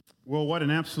Well, what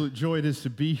an absolute joy it is to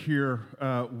be here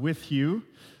with you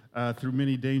through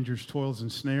many dangers, toils, and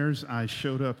snares. I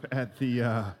showed up at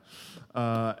the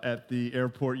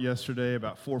airport yesterday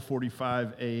about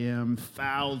 4:45 a.m.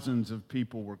 Thousands of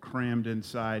people were crammed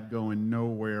inside, going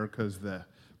nowhere because the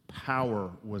power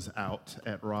was out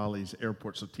at Raleigh's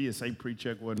airport. So TSA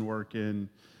pre-check wasn't working.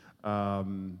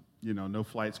 No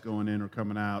flights going in or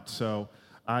coming out. So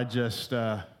I just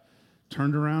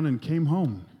turned around and came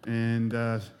home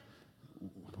and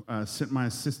sent my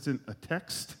assistant a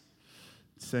text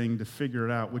saying to figure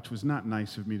it out, which was not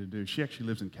nice of me to do. She actually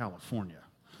lives in California.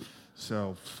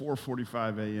 So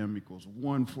 4:45 a.m. equals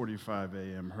 1:45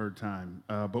 a.m. her time,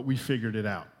 but we figured it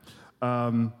out.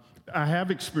 I have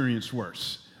experienced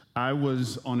worse. I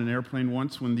was on an airplane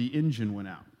once when the engine went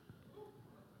out.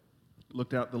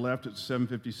 Looked out the left, it's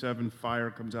 757, fire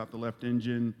comes out the left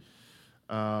engine.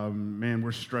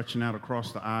 We're stretching out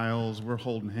across the aisles, we're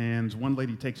holding hands. One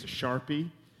lady takes a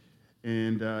Sharpie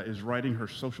and is writing her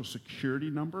social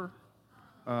security number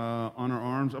on her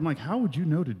arms. I'm like, how would you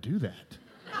know to do that?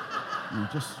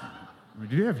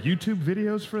 Do you have YouTube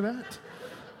videos for that?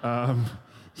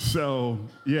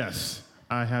 Yes,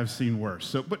 I have seen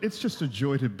worse. But it's just a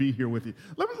joy to be here with you.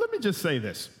 Let me just say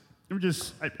this.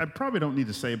 I probably don't need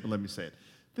to say it, but let me say it.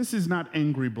 This is not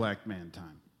angry black man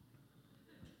time.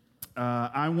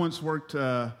 I once worked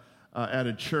at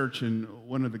a church, and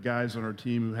one of the guys on our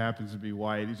team who happens to be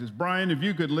white, he says, "Brian, if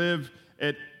you could live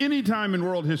at any time in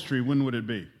world history, when would it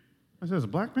be?" I said, "As a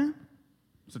black man?"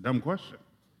 It's a dumb question.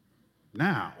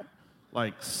 Now,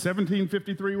 like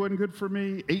 1753 wasn't good for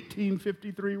me,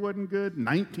 1853 wasn't good,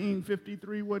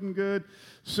 1953 wasn't good.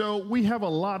 So we have a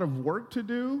lot of work to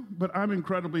do, but I'm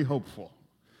incredibly hopeful.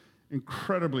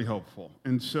 Incredibly hopeful.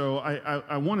 And so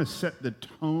I want to set the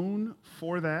tone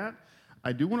for that.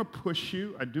 I do want to push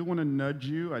you. I do want to nudge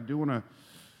you. I do want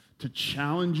to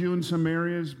challenge you in some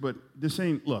areas, but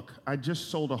look, I just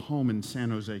sold a home in San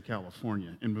Jose,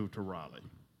 California, and moved to Raleigh.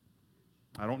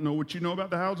 I don't know what you know about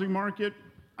the housing market.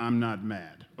 I'm not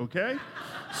mad, okay?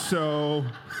 So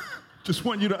just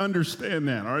want you to understand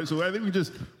that, all right? So I think we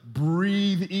just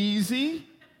breathe easy,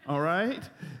 all right?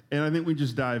 And I think we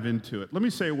just dive into it. Let me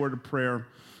say a word of prayer,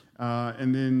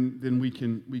 and then we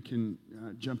can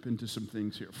jump into some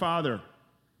things here. Father,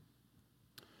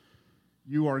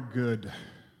 you are good.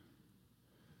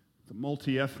 The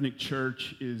multi-ethnic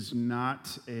church is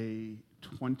not a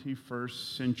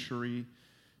 21st century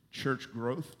church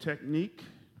growth technique.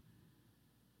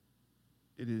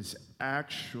 It is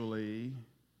actually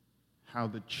how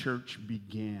the church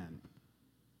began.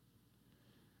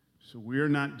 So we're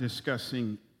not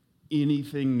discussing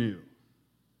anything new.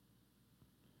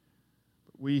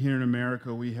 But we here in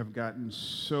America, we have gotten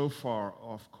so far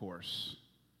off course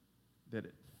that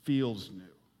it feels new.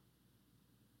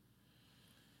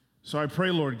 So I pray,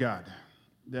 Lord God,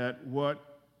 that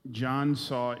what John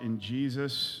saw in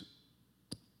Jesus,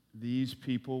 these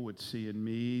people would see in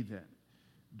me, that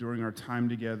during our time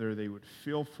together, they would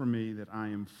feel for me that I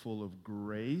am full of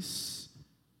grace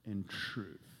and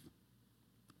truth.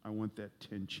 I want that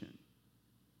tension.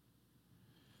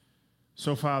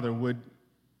 So, Father, would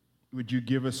you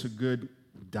give us a good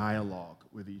dialogue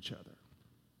with each other?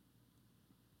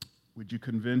 Would you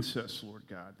convince us, Lord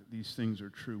God, that these things are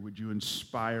true? Would you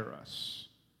inspire us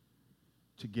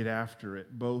to get after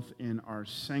it, both in our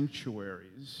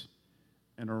sanctuaries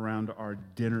and around our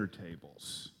dinner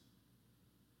tables?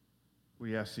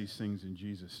 We ask these things in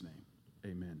Jesus' name.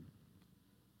 Amen.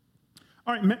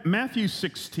 All right, Matthew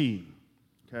 16,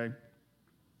 okay?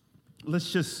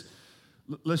 Let's just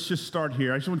start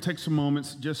here. I just want to take some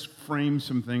moments, just frame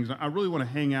some things. I really want to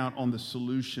hang out on the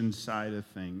solution side of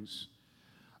things.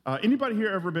 Anybody here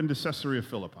ever been to Caesarea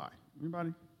Philippi?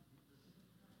 Anybody?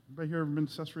 Anybody here ever been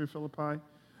to Caesarea Philippi?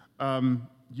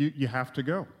 You have to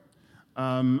go.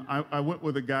 I went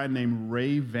with a guy named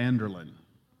Ray Vanderlyn.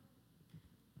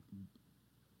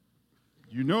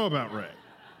 You know about Ray.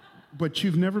 But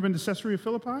you've never been to Caesarea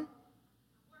Philippi?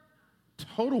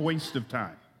 Total waste of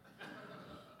time.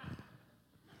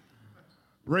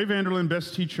 Ray Vanderlyn,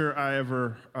 best teacher I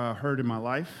ever heard in my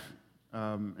life.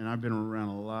 And I've been around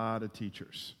a lot of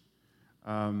teachers.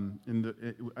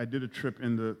 I did a trip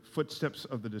in the footsteps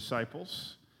of the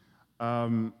disciples.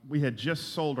 We had just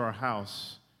sold our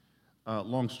house,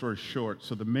 long story short,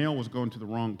 so the mail was going to the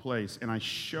wrong place, and I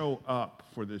show up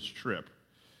for this trip,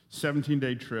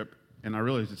 17-day trip, and I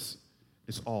realized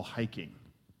it's all hiking.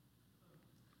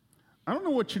 I don't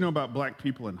know what you know about black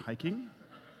people and hiking.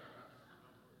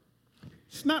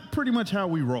 It's not pretty much how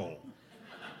we roll,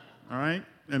 all right?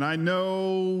 And I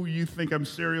know you think I'm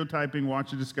stereotyping,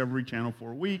 watch the Discovery Channel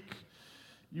for a week.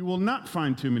 You will not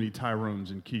find too many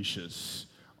Tyrones and Keishas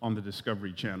on the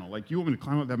Discovery Channel. Like, you want me to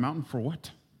climb up that mountain for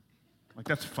what? Like,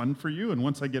 that's fun for you? And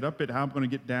once I get up it, how I'm going to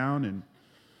get down? And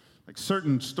like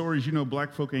certain stories,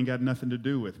 black folk ain't got nothing to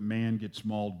do with. Man gets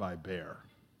mauled by bear.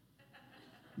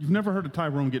 You've never heard of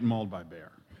Tyrone getting mauled by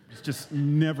bear. It's just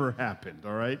never happened,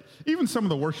 all right? Even some of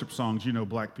the worship songs,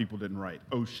 black people didn't write.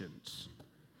 Oceans.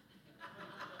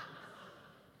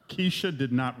 Keisha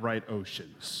did not write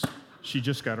Oceans. She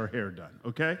just got her hair done,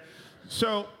 okay?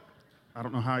 So, I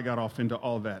don't know how I got off into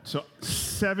all that. So,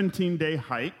 17-day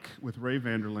hike with Ray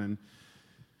Vanderlyn,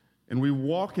 and we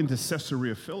walk into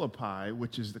Caesarea Philippi,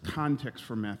 which is the context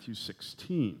for Matthew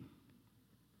 16.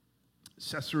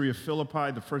 Caesarea Philippi,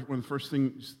 one of the first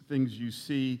things you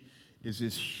see is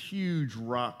this huge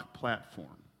rock platform,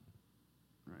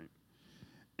 right?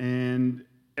 And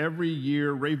every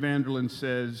year, Ray Vanderlyn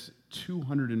says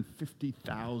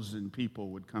 250,000 people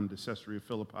would come to Caesarea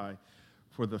Philippi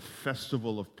for the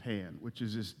Festival of Pan, which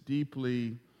is this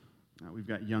deeply, we've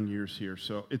got young ears here,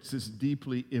 so it's this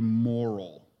deeply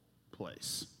immoral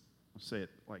place. I'll say it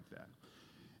like that.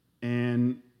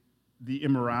 And the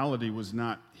immorality was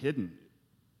not hidden.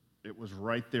 It was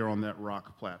right there on that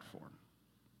rock platform.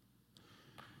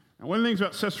 Now, one of the things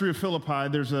about Caesarea Philippi,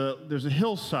 there's a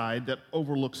hillside that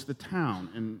overlooks the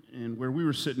town, and where we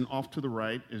were sitting off to the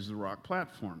right is the rock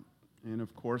platform. And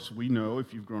of course, we know,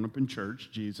 if you've grown up in church,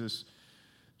 Jesus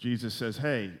says,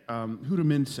 hey, who do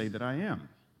men say that I am?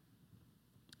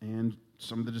 And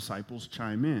some of the disciples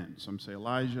chime in. Some say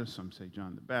Elijah, some say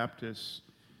John the Baptist.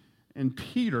 And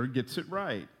Peter gets it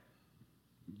right.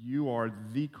 You are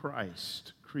the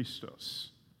Christ, Christos,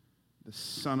 the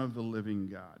Son of the living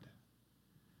God.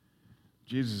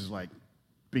 Jesus is like,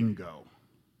 bingo.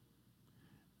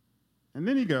 And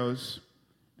then he goes,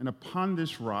 and upon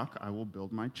this rock I will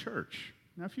build my church.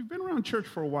 Now, if you've been around church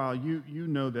for a while, you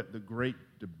know that the great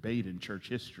debate in church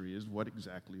history is what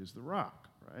exactly is the rock,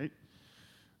 right?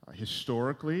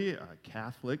 Historically,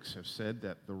 Catholics have said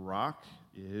that the rock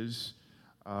is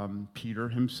Peter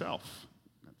himself,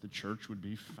 that the church would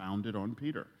be founded on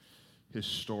Peter.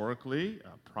 Historically,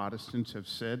 Protestants have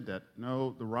said that,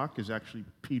 no, the rock is actually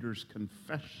Peter's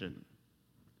confession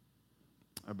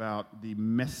about the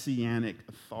messianic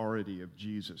authority of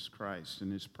Jesus Christ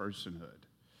and his personhood.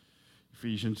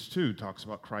 Ephesians 2 talks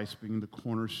about Christ being the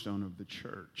cornerstone of the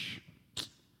church.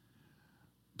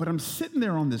 But I'm sitting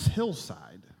there on this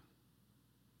hillside,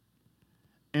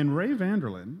 and Ray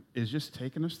Vanderlyn is just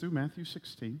taking us through Matthew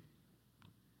 16,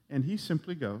 and he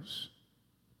simply goes,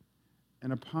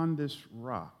 and upon this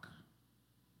rock,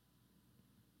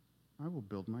 I will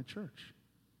build my church.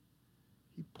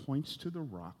 He points to the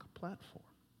rock platform.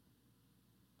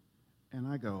 And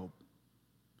I go,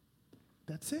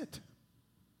 that's it.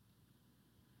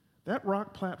 That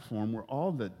rock platform where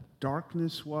all the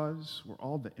darkness was, where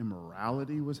all the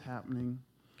immorality was happening,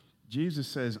 Jesus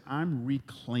says, I'm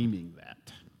reclaiming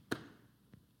that.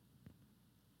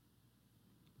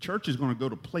 Church is going to go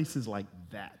to places like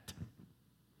that,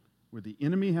 where the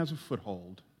enemy has a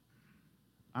foothold.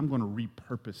 I'm going to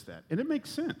repurpose that. And it makes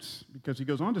sense, because he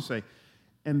goes on to say,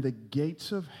 and the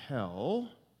gates of hell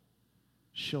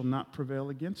shall not prevail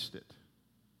against it.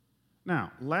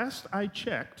 Now, last I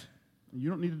checked, you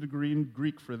don't need a degree in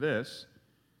Greek for this,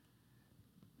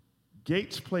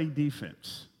 gates play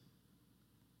defense.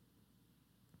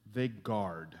 They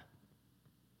guard.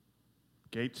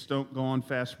 Gates don't go on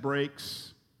fast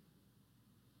breaks.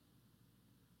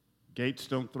 Gates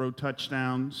don't throw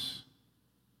touchdowns.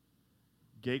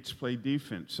 Gates play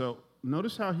defense. So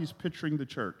notice how he's picturing the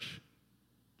church.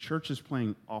 Church is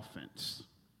playing offense.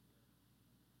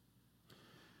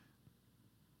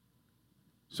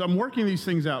 So I'm working these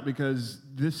things out because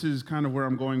this is kind of where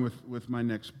I'm going with my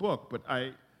next book. But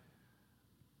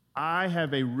I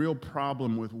have a real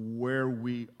problem with where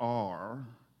we are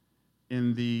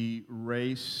in the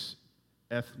race,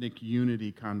 ethnic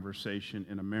unity conversation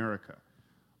in America.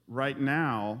 Right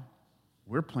now,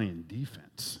 we're playing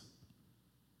defense.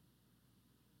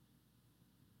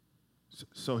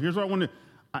 So here's what I want to...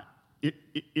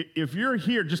 If you're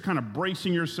here just kind of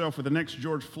bracing yourself for the next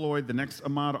George Floyd, the next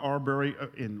Ahmaud Arbery,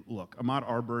 and look, Ahmaud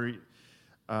Arbery,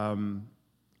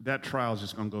 that trial is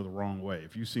just going to go the wrong way.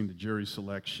 If you've seen the jury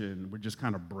selection, we're just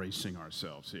kind of bracing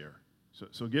ourselves here.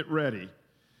 So get ready.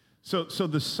 So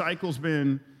the cycle's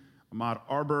been, Ahmaud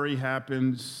Arbery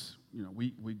happens,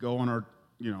 we go on our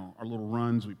little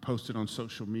runs, we post it on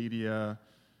social media,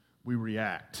 we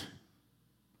react.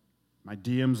 My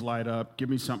DMs light up, give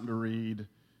me something to read.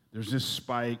 There's this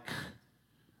spike.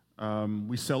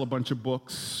 We sell a bunch of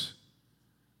books,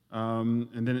 and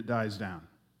then it dies down.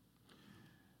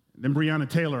 Then Breonna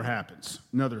Taylor happens,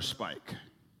 another spike.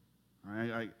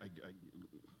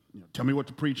 Tell me what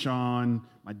to preach on.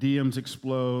 My DMs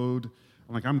explode.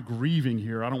 I'm grieving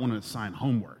here. I don't want to assign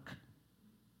homework.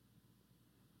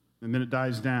 And then it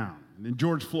dies down. And then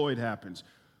George Floyd happens.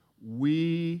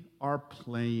 We are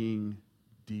playing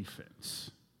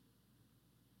defense.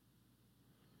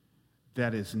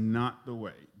 That is not the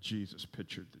way Jesus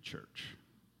pictured the church.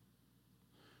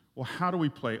 Well, how do we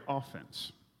play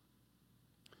offense?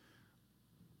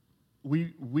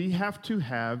 We have to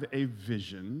have a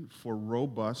vision for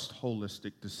robust,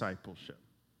 holistic discipleship.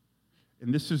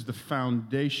 And this is the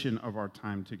foundation of our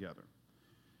time together.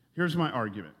 Here's my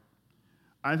argument.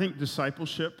 I think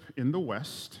discipleship in the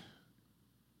West,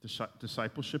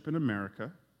 discipleship in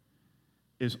America,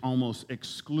 is almost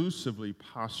exclusively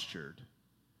postured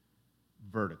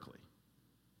vertically.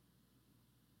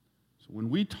 So when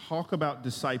we talk about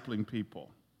discipling people,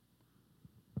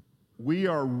 we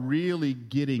are really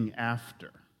getting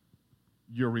after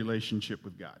your relationship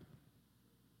with God.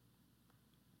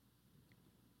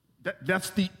 That's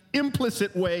the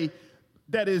implicit way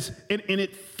that is, and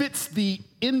it fits the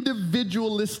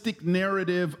individualistic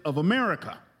narrative of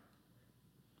America.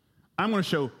 I'm going to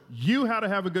show you how to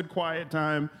have a good quiet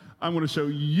time. I'm going to show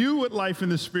you what life in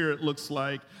the Spirit looks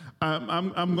like.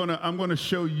 I'm going to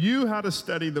show you how to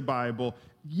study the Bible.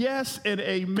 Yes and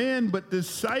amen, but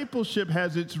discipleship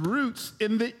has its roots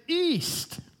in the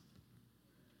East.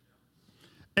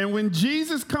 And when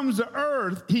Jesus comes to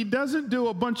earth, he doesn't do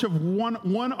a bunch of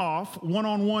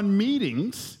one-on-one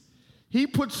meetings. He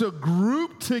puts a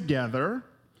group together,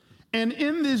 and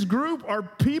in this group are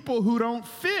people who don't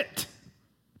fit.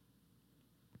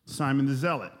 Simon the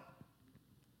Zealot,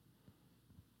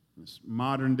 this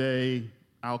modern-day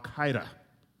Al-Qaeda,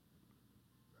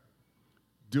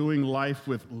 doing life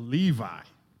with Levi.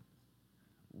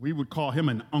 We would call him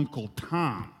an Uncle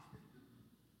Tom.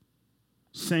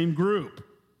 Same group.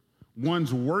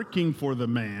 One's working for the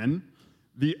man,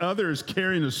 the other is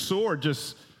carrying a sword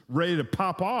just ready to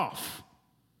pop off.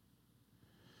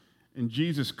 And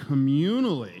Jesus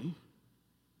communally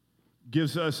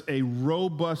gives us a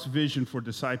robust vision for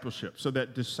discipleship, so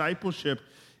that discipleship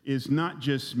is not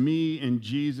just me and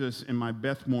Jesus and my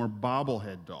Beth Moore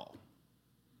bobblehead doll.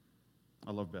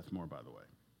 I love Beth Moore, by the way.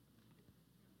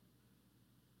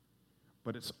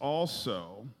 But it's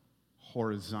also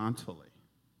horizontally.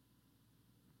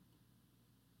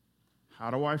 How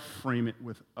do I frame it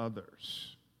with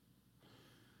others?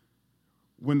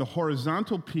 When the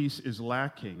horizontal piece is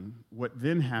lacking, what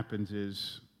then happens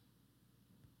is,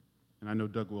 and I know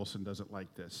Doug Wilson doesn't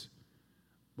like this,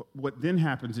 but what then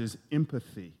happens is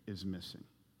empathy is missing.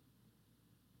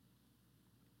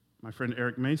 My friend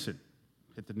Eric Mason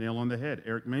hit the nail on the head.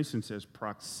 Eric Mason says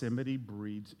proximity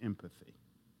breeds empathy.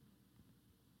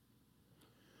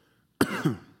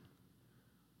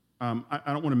 I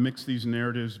don't want to mix these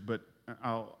narratives, but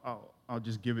I'll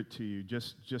just give it to you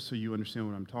just so you understand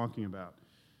what I'm talking about.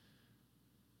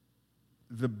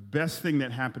 The best thing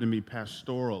that happened to me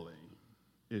pastorally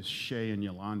is Shay and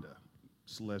Yolanda,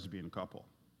 this lesbian couple.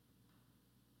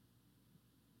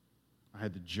 I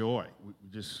had the joy. We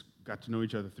just got to know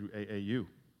each other through AAU.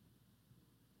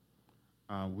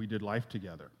 We did life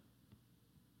together.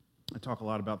 I talk a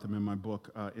lot about them in my book,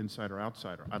 Insider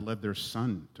Outsider. I led their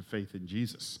son to faith in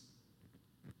Jesus.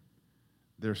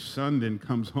 Their son then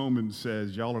comes home and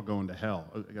says, y'all are going to hell.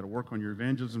 I got to work on your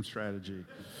evangelism strategy.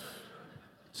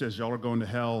 Says, y'all are going to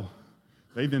hell.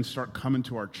 They then start coming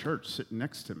to our church, sitting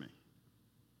next to me.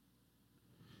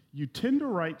 You tend to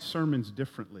write sermons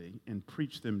differently and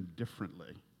preach them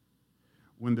differently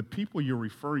when the people you're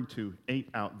referring to ain't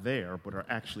out there, but are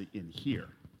actually in here.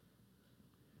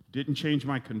 Didn't change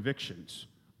my convictions,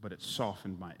 but it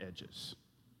softened my edges.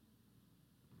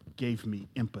 Gave me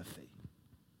empathy.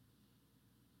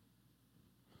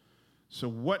 So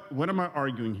what am I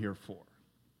arguing here for?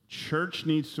 Church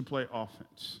needs to play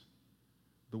offense.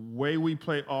 The way we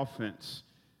play offense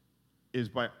is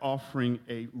by offering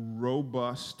a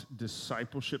robust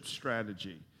discipleship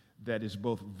strategy that is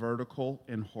both vertical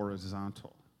and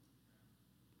horizontal.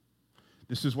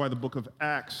 This is why the book of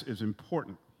Acts is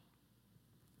important.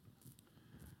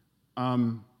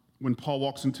 When Paul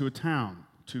walks into a town,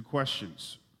 two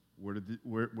questions.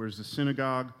 Where's the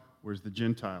synagogue? Where's the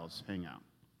Gentiles hang out?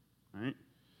 Right?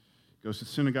 Goes to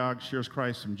the synagogue, shares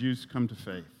Christ, some Jews come to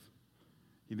faith.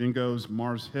 He then goes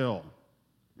Mars Hill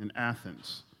in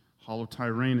Athens, Hall of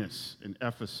Tyrannus in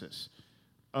Ephesus,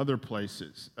 other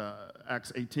places.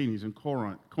 Acts 18, he's in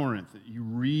Corinth. You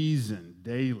reason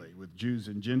daily with Jews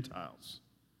and Gentiles.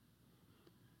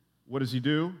 What does he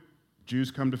do?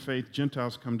 Jews come to faith,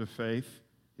 Gentiles come to faith.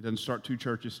 He doesn't start two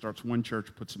churches, starts one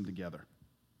church, puts them together.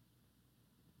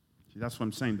 See, that's what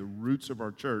I'm saying. The roots of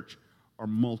our church are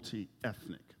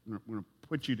multi-ethnic. We're going to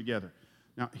put you together.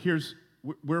 Now,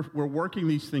 we're working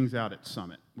these things out at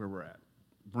Summit, where we're at.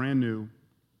 Brand new.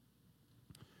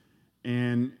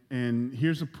 And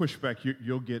here's a pushback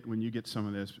you'll get when you get some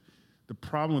of this. The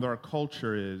problem with our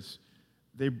culture is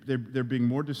they're being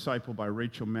more discipled by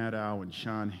Rachel Maddow and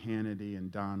Sean Hannity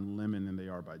and Don Lemon than they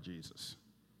are by Jesus.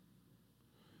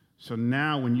 So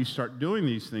now when you start doing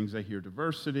these things, they hear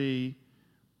diversity,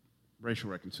 racial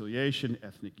reconciliation,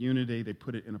 ethnic unity. They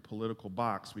put it in a political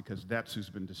box because that's who's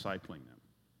been discipling them.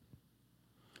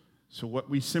 So what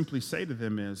we simply say to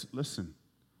them is, listen,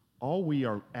 all we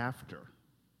are after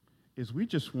is we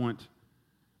just want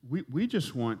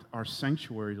our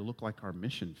sanctuary to look like our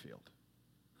mission field.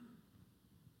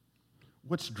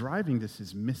 What's driving this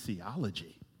is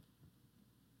missiology.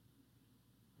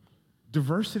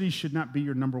 Diversity should not be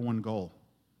your number one goal,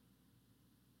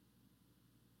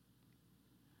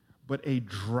 but a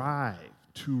drive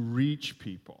to reach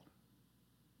people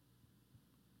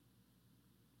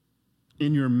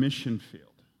in your mission field.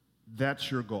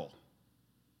 That's your goal.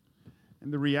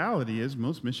 And the reality is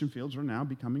most mission fields are now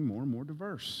becoming more and more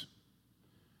diverse.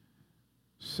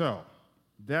 So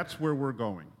that's where we're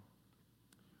going.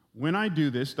 When I do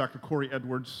this, Dr. Corey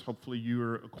Edwards, hopefully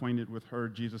you're acquainted with her,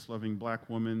 Jesus-loving black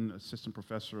woman, assistant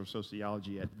professor of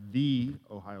sociology at The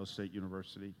Ohio State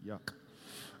University. Yuck.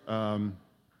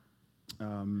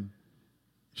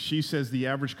 She says the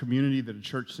average community that a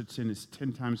church sits in is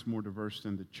 10 times more diverse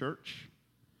than the church,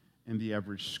 and the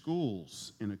average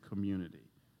schools in a community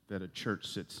that a church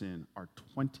sits in are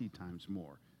 20 times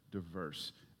more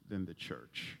diverse than the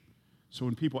church. So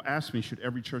when people ask me, should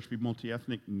every church be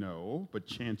multi-ethnic? No, but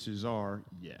chances are,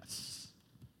 yes.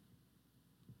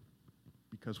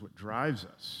 Because what drives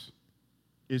us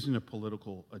isn't a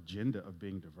political agenda of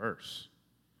being diverse.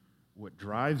 What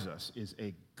drives us is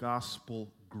a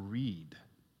gospel greed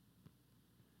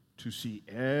to see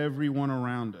everyone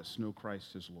around us know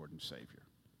Christ as Lord and Savior.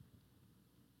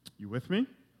 You with me?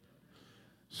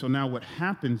 So now what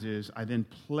happens is I then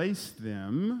place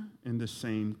them in the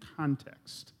same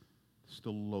context. It's the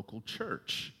local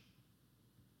church.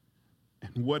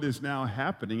 And what is now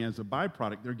happening as a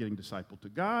byproduct, they're getting discipled to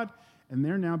God, and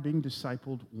they're now being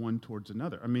discipled one towards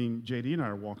another. I mean, JD and I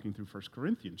are walking through 1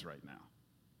 Corinthians right now.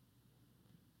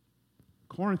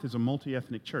 Corinth is a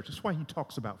multi-ethnic church. That's why he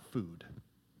talks about food.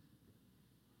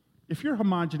 If you're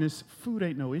homogenous, food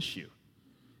ain't no issue.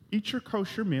 Eat your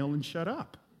kosher meal and shut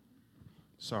up.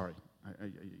 Sorry.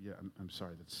 I'm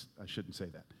sorry. I shouldn't say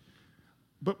that.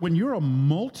 But when you're a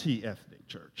multi-ethnic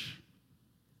church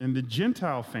and the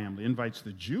Gentile family invites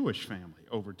the Jewish family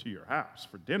over to your house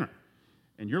for dinner,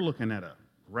 and you're looking at a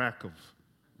rack of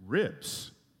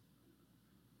ribs,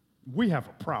 we have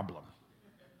a problem.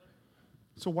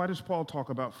 So why does Paul talk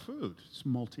about food? It's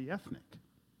multi-ethnic,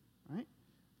 right?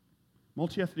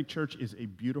 Multi-ethnic church is a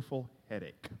beautiful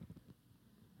headache.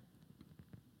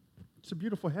 It's a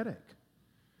beautiful headache.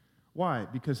 Why?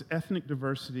 Because ethnic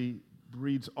diversity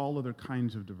breeds all other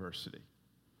kinds of diversity.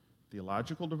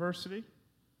 Theological diversity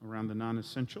around the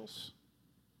non-essentials.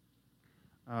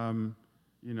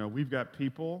 We've got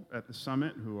people at the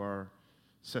Summit who are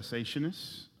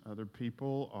cessationists. Other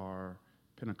people are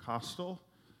Pentecostal.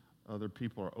 Other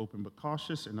people are open but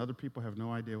cautious. And other people have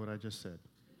no idea what I just said.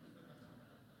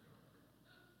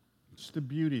 It's the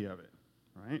beauty of it,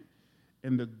 right?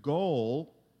 And the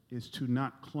goal is to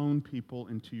not clone people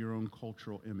into your own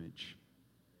cultural image.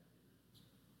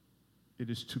 It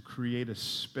is to create a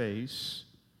space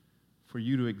for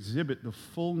you to exhibit the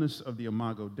fullness of the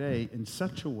Imago Dei in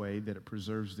such a way that it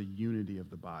preserves the unity of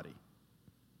the body.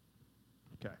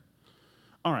 Okay.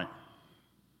 All right.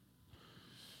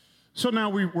 So now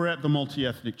we're at the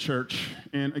multi-ethnic church,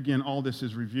 and again, all this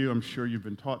is review. I'm sure you've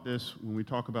been taught this. When we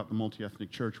talk about the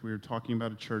multi-ethnic church, we're talking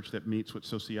about a church that meets what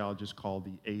sociologists call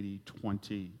the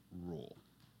 80-20 rule.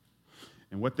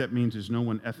 And what that means is no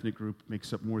one ethnic group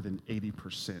makes up more than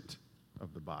 80%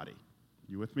 of the body.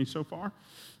 You with me so far?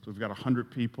 So we've got 100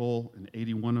 people, and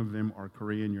 81 of them are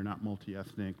Korean. You're not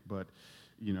multi-ethnic, but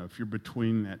if you're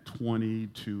between that 20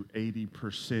 to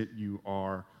 80%, you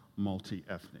are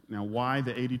multi-ethnic. Now, why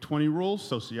the 80-20 rule?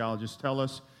 Sociologists tell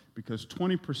us because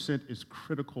 20% is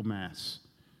critical mass.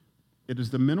 It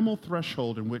is the minimal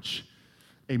threshold in which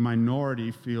a minority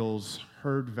feels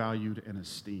heard, valued, and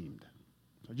esteemed.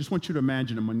 I just want you to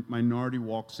imagine a minority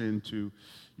walks into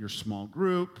your small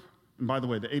group. And by the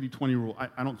way, the 80-20 rule,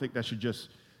 I don't think that should just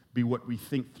be what we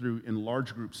think through in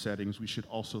large group settings. We should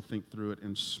also think through it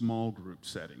in small group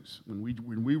settings.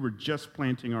 When we were just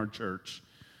planting our church,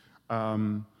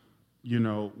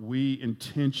 we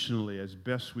intentionally, as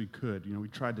best we could, we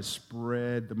tried to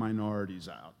spread the minorities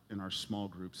out in our small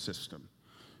group system,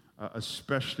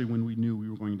 especially when we knew we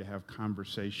were going to have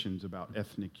conversations about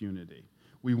ethnic unity.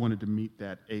 We wanted to meet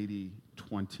that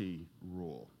 80-20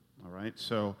 rule, all right?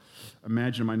 So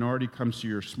imagine a minority comes to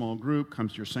your small group,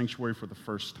 comes to your sanctuary for the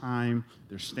first time.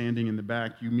 They're standing in the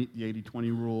back. You meet the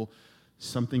 80-20 rule.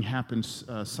 Something happens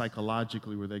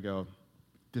psychologically where they go,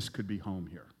 this could be home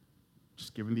here.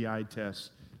 Just given the eye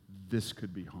test, this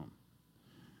could be home.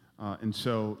 And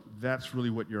so that's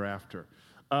really what you're after.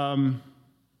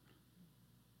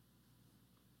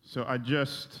 So I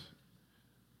just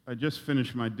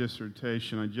finished my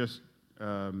dissertation. I just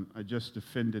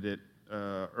defended it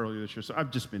earlier this year. So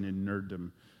I've just been in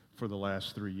nerddom for the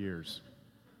last 3 years.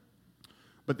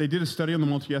 But they did a study on the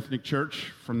multi-ethnic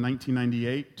church from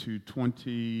 1998 to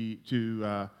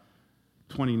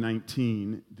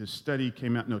 2019. The study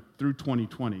came out, through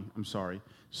 2020, I'm sorry.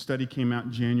 Study came out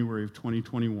in January of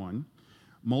 2021.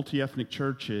 Multi-ethnic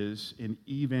churches in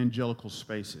evangelical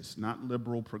spaces, not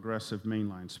liberal, progressive,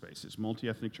 mainline spaces.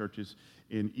 Multi-ethnic churches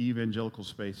in evangelical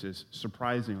spaces,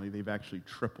 surprisingly, they've actually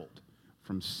tripled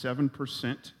from 7%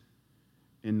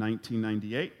 in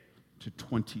 1998 to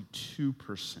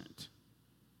 22%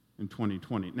 in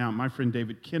 2020. Now, my friend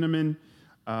David Kinnaman,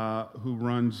 who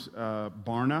runs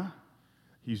Barna,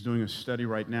 he's doing a study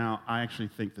right now. I actually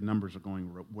think the numbers are going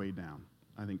way down.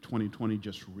 I think 2020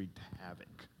 just wreaked havoc.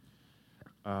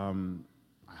 I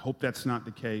hope that's not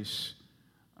the case,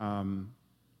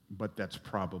 but that's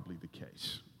probably the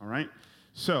case, all right?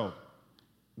 So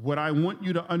what I want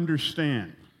you to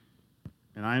understand,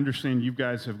 and I understand you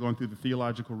guys have gone through the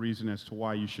theological reason as to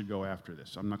why you should go after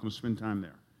this. I'm not going to spend time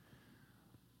there.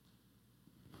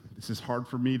 This is hard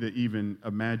for me to even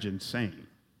imagine saying.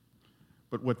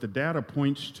 But what the data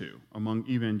points to among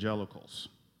evangelicals,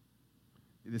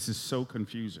 this is so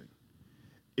confusing,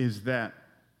 is that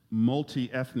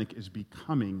multi-ethnic is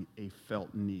becoming a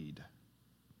felt need.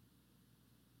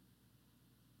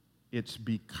 It's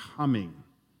becoming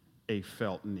a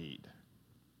felt need.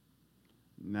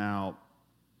 Now,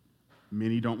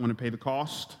 many don't want to pay the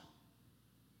cost.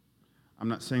 I'm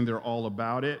not saying they're all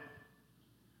about it,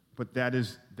 but that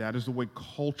is the way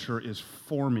culture is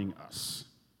forming us.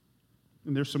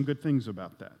 And there's some good things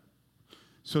about that.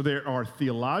 So there are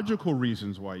theological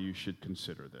reasons why you should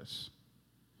consider this.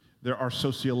 There are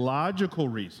sociological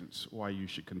reasons why you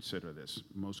should consider this.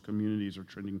 Most communities are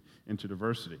trending into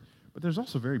diversity. But there's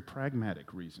also very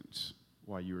pragmatic reasons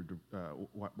why you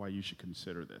should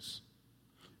consider this.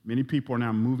 Many people are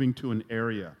now moving to an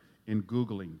area in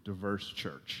Googling diverse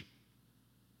church.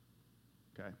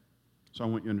 Okay? So I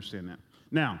want you to understand that.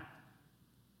 Now,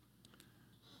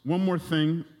 one more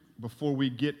thing before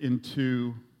we get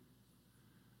into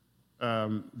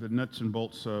the nuts and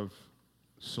bolts of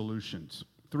solutions.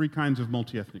 3 kinds of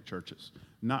multi-ethnic churches.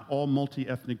 Not all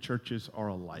multi-ethnic churches are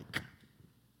alike.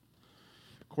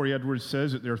 Corey Edwards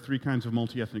says that there are 3 kinds of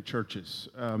multi-ethnic churches.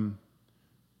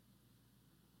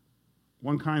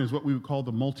 One kind is what we would call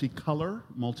the multicolor,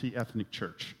 multi-ethnic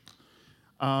church.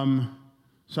 So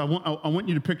I want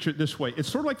you to picture it this way. It's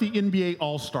sort of like the NBA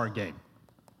All-Star Game.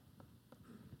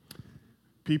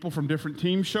 People from different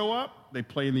teams show up. They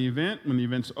play in the event. When the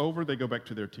event's over, they go back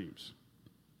to their teams.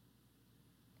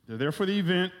 They're there for the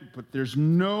event, but there's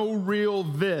no real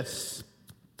this.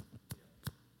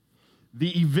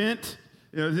 The event,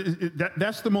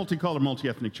 that's the multicolor,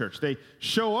 multi-ethnic church. They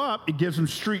show up, it gives them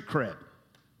street cred.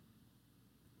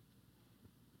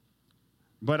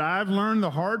 But I've learned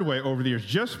the hard way over the years,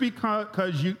 just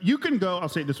because you can go, I'll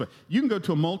say it this way, you can go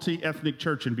to a multi-ethnic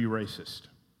church and be racist.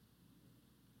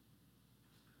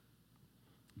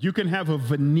 You can have a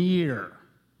veneer,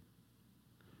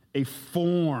 a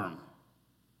form.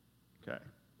 Okay.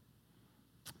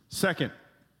 Second,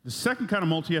 the second kind of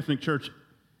multi-ethnic church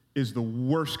is the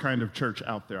worst kind of church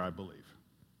out there, I believe.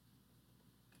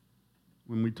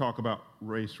 When we talk about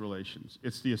race relations,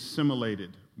 it's the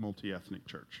assimilated multi-ethnic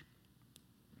church.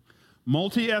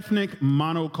 Multi-ethnic,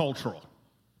 monocultural.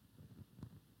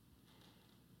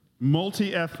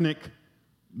 Multi-ethnic,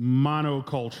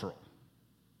 monocultural.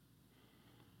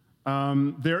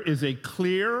 There is a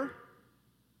clear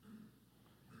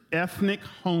ethnic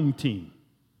home team,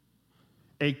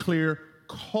 a clear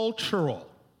cultural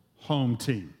home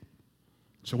team.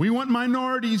 So we want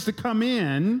minorities to come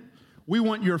in. We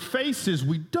want your faces.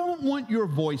 We don't want your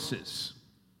voices.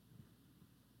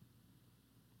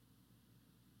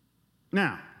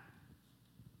 Now,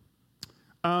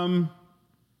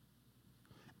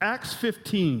 Acts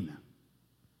 15,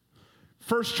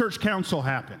 First Church Council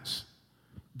happens.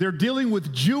 They're dealing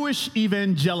with Jewish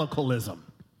evangelicalism.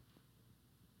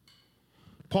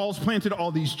 Paul's planted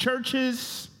all these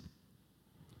churches,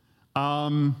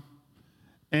 and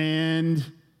in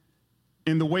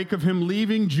the wake of him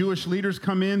leaving, Jewish leaders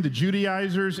come in, the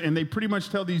Judaizers, and they pretty much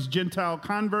tell these Gentile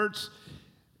converts,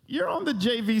 you're on the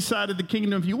JV side of the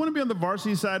kingdom. If you want to be on the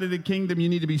varsity side of the kingdom, you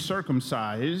need to be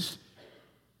circumcised.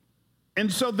 And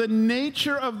so the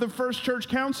nature of the first church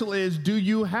council is, do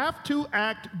you have to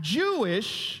act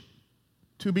Jewish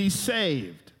to be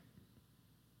saved?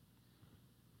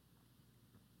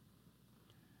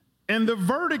 And the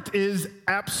verdict is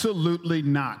absolutely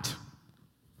not.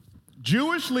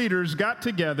 Jewish leaders got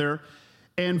together,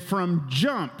 and from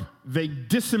jump, they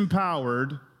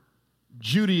disempowered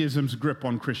Judaism's grip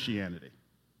on Christianity.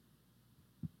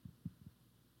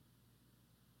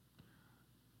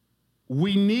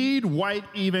 We need white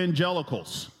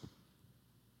evangelicals.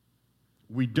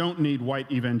 We don't need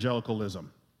white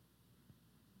evangelicalism.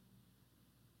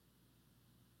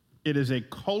 It is a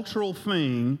cultural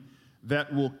thing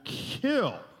that will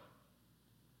kill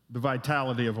the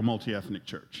vitality of a multi-ethnic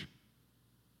church.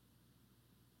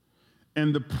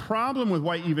 And the problem with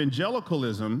white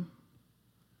evangelicalism,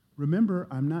 remember,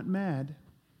 I'm not mad.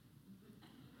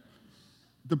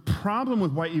 The problem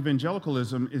with white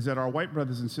evangelicalism is that our white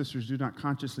brothers and sisters do not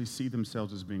consciously see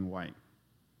themselves as being white.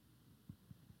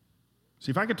 See,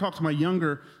 if I could talk to my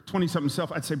younger 20-something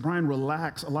self, I'd say, Brian,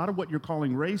 relax. A lot of what you're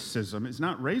calling racism is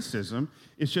not racism.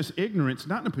 It's just ignorance,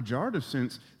 not in a pejorative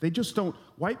sense. They just don't,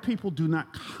 white people do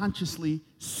not consciously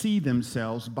see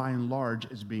themselves, by and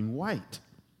large, as being white.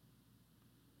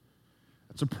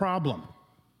 That's a problem.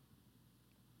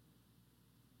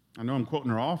 I know I'm quoting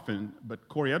her often, but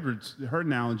Corey Edwards, her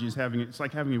analogy is it's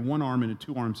like having a one-arm and a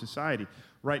two-arm society.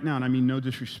 Right now, and I mean no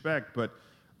disrespect, but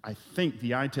I think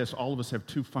the eye test, all of us have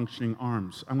two functioning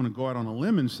arms. I'm going to go out on a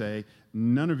limb and say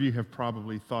none of you have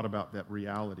probably thought about that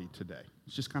reality today.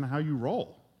 It's just kind of how you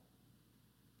roll.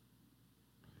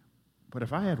 But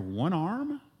if I had one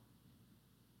arm,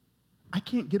 I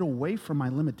can't get away from my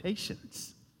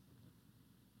limitations.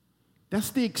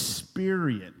 That's the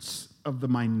experience of the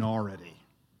minority.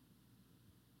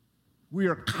 We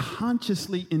are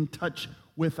consciously in touch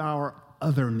with our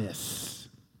otherness.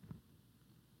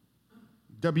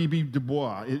 W.B. Du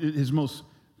Bois, his most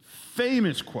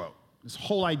famous quote, this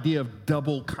whole idea of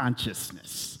double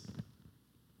consciousness.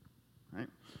 Right?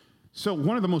 So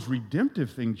one of the most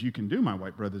redemptive things you can do, my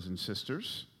white brothers and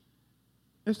sisters,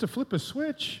 is to flip a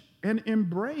switch and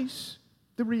embrace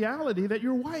the reality that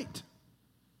you're white.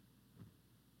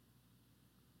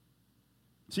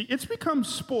 See, it's become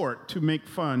sport to make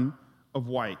fun of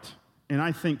white, and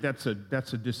I think that's a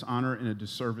dishonor and a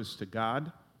disservice to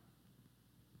God.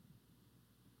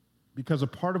 Because a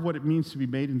part of what it means to be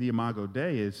made in the Imago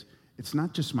Dei is it's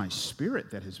not just my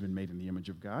spirit that has been made in the image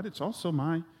of God, it's also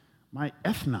my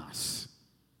ethnos.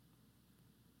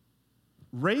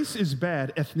 Race is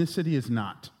bad, ethnicity is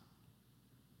not.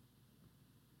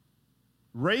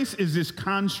 Race is this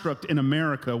construct in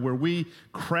America where we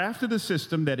crafted a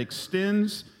system that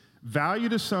extends value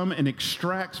to some and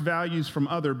extracts values from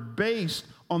other based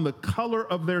on the color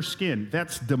of their skin.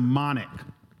 That's demonic.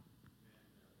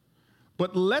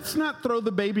 But let's not throw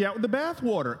the baby out with the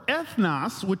bathwater.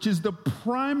 Ethnos, which is the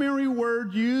primary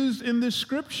word used in the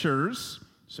scriptures,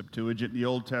 Septuagint in the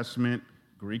Old Testament,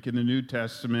 Greek in the New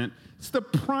Testament, it's the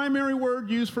primary word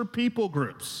used for people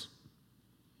groups.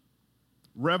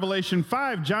 Revelation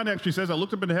 5, John actually says, I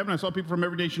looked up into heaven, I saw people from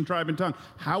every nation, tribe, and tongue.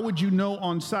 How would you know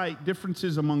on sight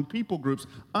differences among people groups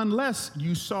unless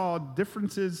you saw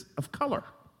differences of color?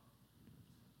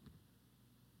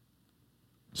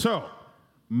 So,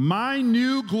 my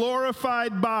new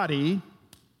glorified body,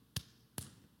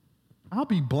 I'll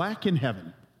be black in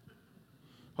heaven,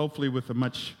 hopefully with a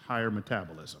much higher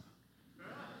metabolism.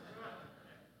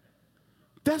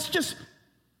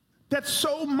 That's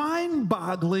so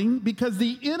mind-boggling because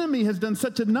the enemy has done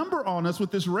such a number on us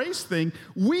with this race thing,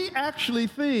 we actually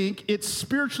think it's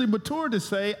spiritually mature to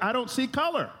say, I don't see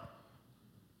color.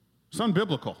 It's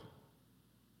unbiblical.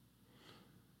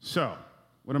 So,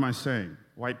 what am I saying?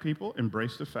 White people,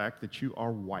 embrace the fact that you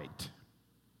are white.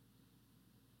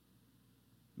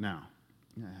 Now,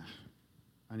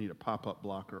 I need a pop-up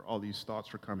blocker. All these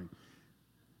thoughts are coming.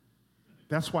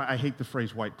 That's why I hate the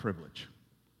phrase white privilege.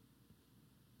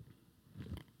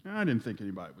 I didn't think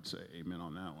anybody would say amen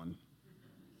on that one.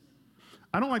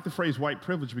 I don't like the phrase white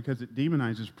privilege because it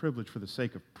demonizes privilege for the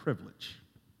sake of privilege.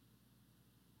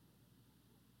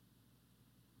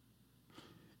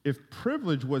 If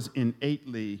privilege was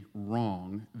innately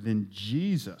wrong, then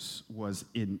Jesus was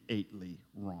innately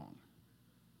wrong.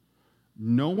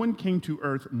 No one came to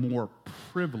earth more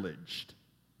privileged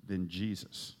than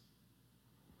Jesus.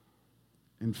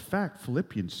 In fact,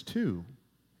 Philippians 2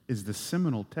 is the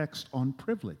seminal text on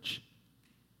privilege.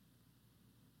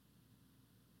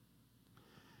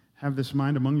 Have this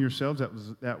mind among yourselves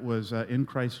that was in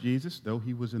Christ Jesus, though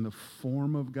he was in the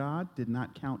form of God, did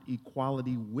not count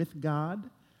equality with God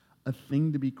a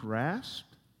thing to be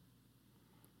grasped.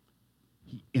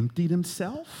 He emptied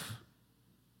himself.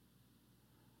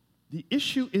 The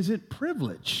issue isn't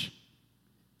privilege.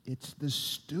 It's the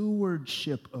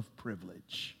stewardship of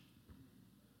privilege.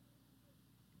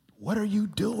 What are you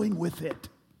doing with it?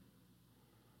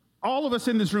 All of us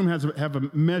in this room have a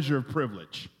measure of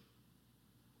privilege.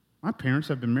 My parents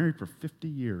have been married for 50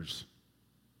 years.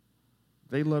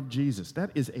 They love Jesus. That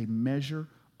is a measure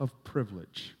of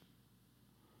privilege.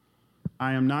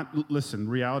 I am not, listen,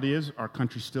 reality is our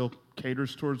country still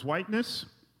caters towards whiteness.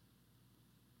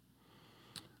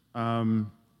 I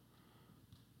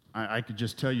could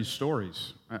just tell you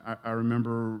stories. I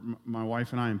remember my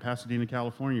wife and I in Pasadena,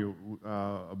 California,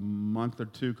 a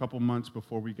couple months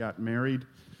before we got married.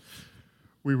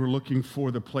 We were looking for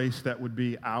the place that would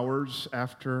be ours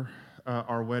after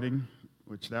our wedding,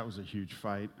 which that was a huge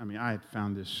fight. I mean, I had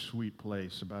found this sweet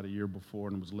place about a year before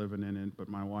and was living in it, but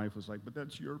my wife was like, but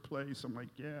that's your place. I'm like,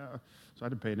 yeah. So I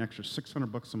had to pay an extra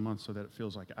 $600 a month so that it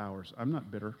feels like ours. I'm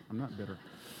not bitter.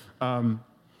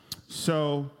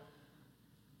 So,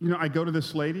 I go to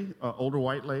this lady, older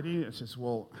white lady, and says,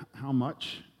 well, how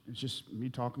much? It's just me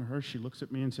talking to her. She looks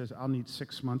at me and says, I'll need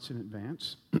 6 months in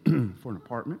advance for an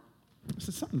apartment. I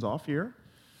said, something's off here.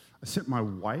 I sent my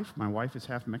wife. My wife is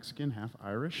half Mexican, half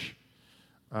Irish.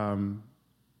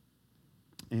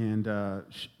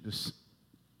 This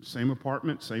same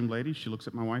apartment, same lady, she looks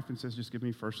at my wife and says, just give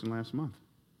me first and last month.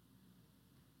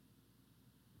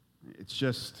 It's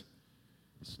just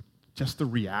the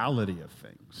reality of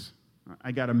things.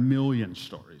 I got a million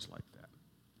stories like that.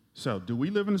 So, do we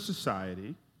live in a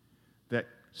society that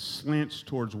slants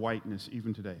towards whiteness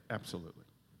even today? Absolutely.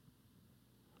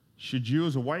 Should you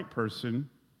as a white person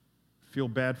feel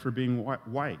bad for being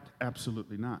white?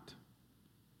 Absolutely not.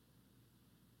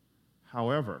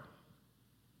 However,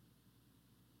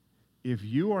 if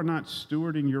you are not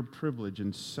stewarding your privilege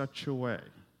in such a way,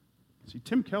 see,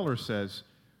 Tim Keller says,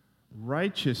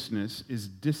 righteousness is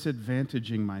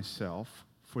disadvantaging myself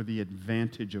for the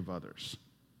advantage of others.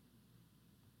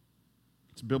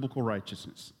 It's biblical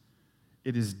righteousness.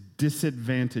 It is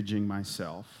disadvantaging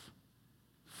myself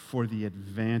for the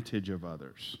advantage of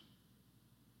others.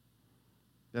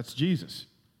 That's Jesus.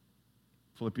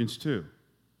 Philippians 2.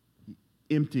 He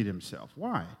emptied himself.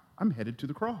 Why? I'm headed to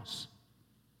the cross.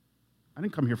 I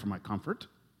didn't come here for my comfort.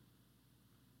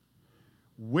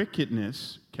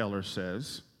 Wickedness, Keller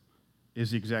says,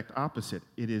 is the exact opposite.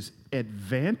 It is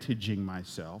advantaging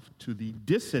myself to the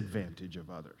disadvantage of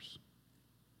others.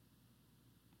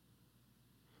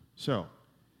 So,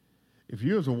 if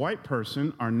you as a white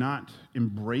person are not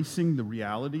embracing the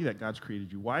reality that God's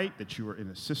created you white, that you are in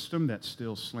a system that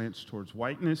still slants towards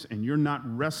whiteness, and you're not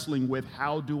wrestling with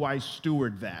how do I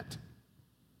steward that?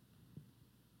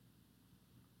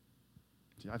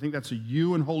 See, I think that's a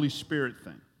you and Holy Spirit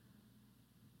thing.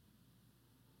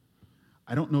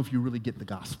 I don't know if you really get the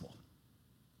gospel.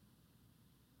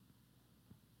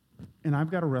 And I've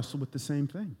got to wrestle with the same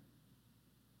thing.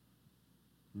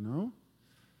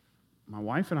 My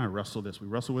wife and I wrestle this. We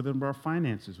wrestle with it in our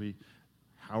finances.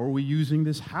 How are we using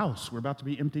this house? We're about to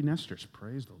be empty nesters.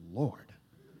 Praise the Lord.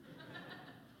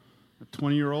 A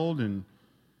 20-year-old in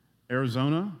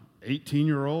Arizona,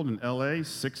 18-year-old in LA,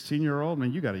 16-year-old.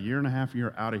 Man, you got a year and a half,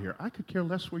 you're out of here. I could care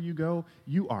less where you go.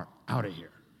 You are out of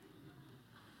here.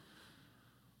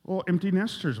 Well, empty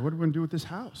nesters, what are we going to do with this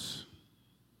house?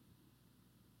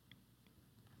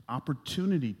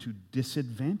 Opportunity to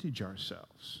disadvantage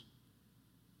ourselves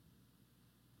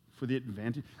for the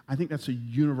advantage. I think that's a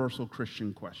universal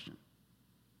Christian question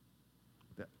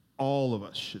that all of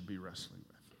us should be wrestling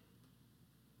with.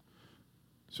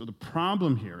 So the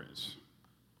problem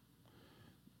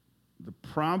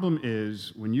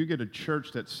is when you get a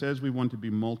church that says we want to be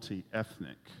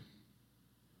multi-ethnic,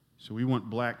 so we want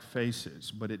black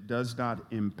faces, but it does not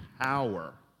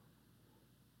empower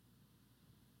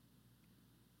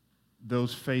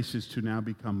those faces to now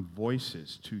become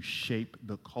voices to shape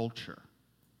the culture.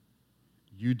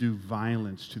 You do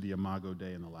violence to the Imago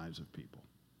Dei in the lives of people.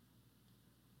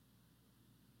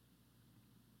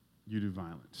 You do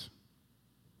violence.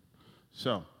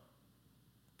 So,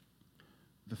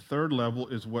 the third level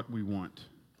is what we want.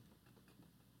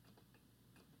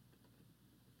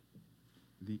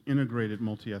 The integrated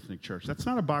multi-ethnic church. That's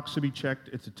not a box to be checked,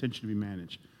 it's a tension to be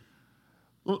managed.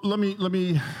 Let me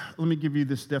give you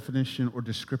this definition or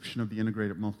description of the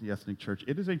integrated multi-ethnic church.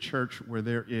 It is a church where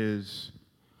there is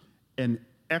and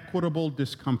equitable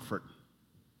discomfort.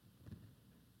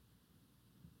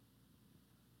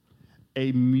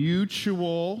 A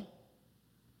mutual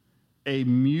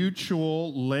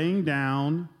laying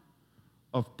down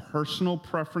of personal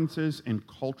preferences and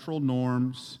cultural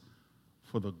norms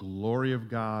for the glory of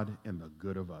God and the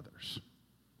good of others.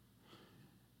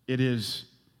 It is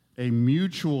a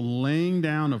mutual laying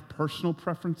down of personal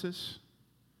preferences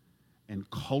and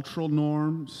cultural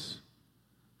norms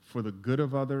for the good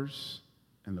of others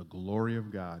and the glory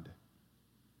of God.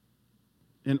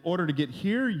 In order to get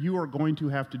here, you are going to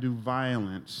have to do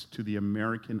violence to the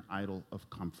American idol of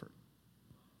comfort.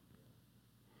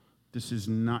 This is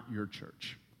not your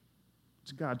church.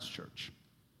 It's God's church.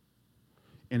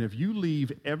 And if you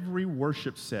leave every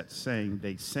worship set saying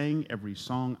they sang every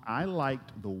song I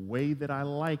liked the way that I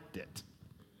liked it,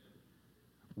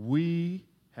 we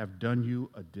have done you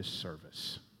a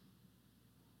disservice.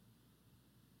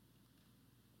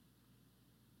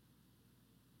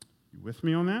 You with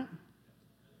me on that?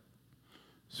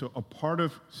 So a part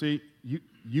of,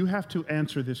 you have to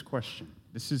answer this question.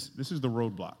 This is the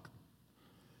roadblock.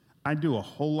 I do a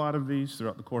whole lot of these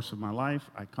throughout the course of my life.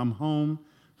 I come home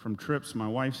from trips. My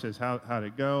wife says, how'd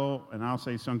it go? And I'll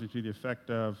say something to the effect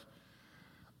of,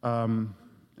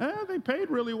 they paid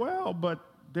really well, but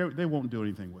they won't do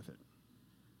anything with it.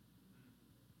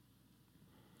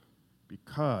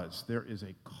 Because there is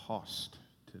a cost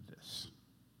to this.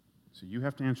 So you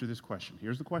have to answer this question.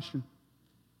 Here's the question.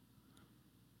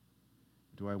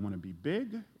 Do I want to be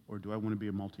big, or do I want to be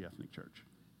a multi-ethnic church?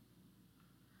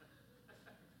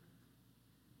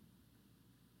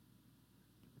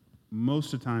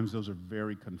 Most of the times, those are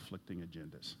very conflicting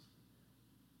agendas.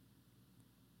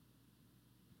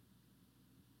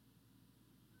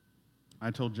 I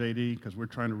told JD, because we're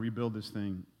trying to rebuild this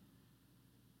thing,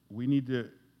 we need to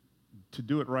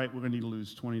do it right, we're going to need to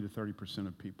lose 20 to 30%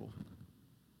 of people.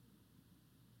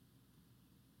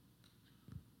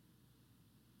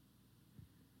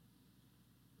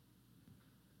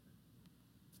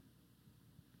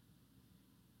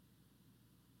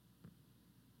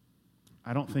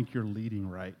 I don't think you're leading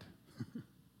right.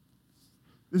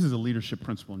 This is a leadership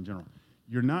principle in general.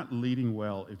 You're not leading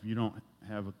well if you don't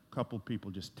have a couple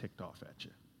people just ticked off at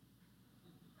you.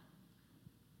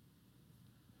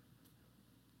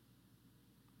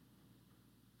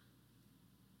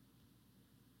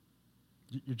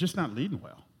 You're just not leading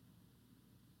well.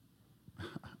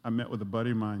 I met with a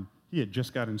buddy of mine. He had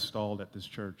just got installed at this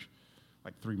church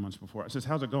like 3 months before. I says,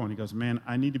 how's it going? He goes, man,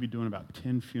 I need to be doing about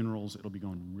 10 funerals. It'll be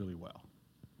going really well.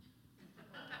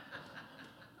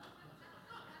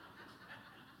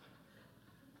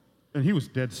 And he was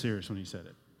dead serious when he said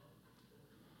it.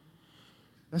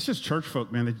 That's just church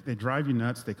folk, man. They drive you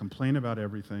nuts. They complain about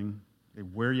everything. They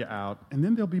wear you out. And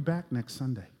then they'll be back next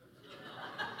Sunday.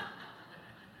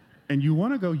 And you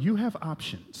want to go, you have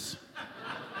options.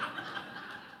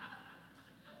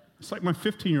 It's like my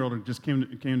 15-year-old who just came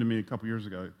to me a couple years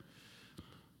ago.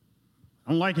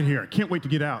 I don't like it here. I can't wait to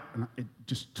get out. And it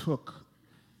just took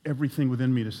everything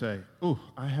within me to say, oh,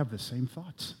 I have the same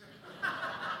thoughts.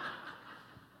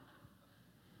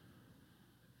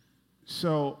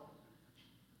 So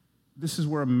this is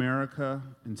where America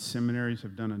and seminaries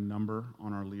have done a number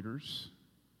on our leaders.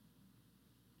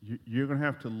 You're going to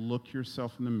have to look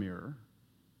yourself in the mirror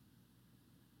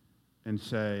and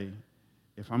say,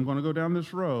 if I'm going to go down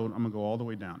this road, I'm going to go all the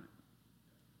way down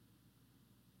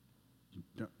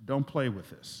it. Don't play with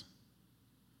this.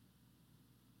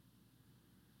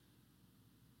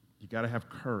 You got to have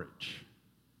courage.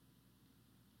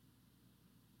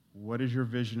 What is your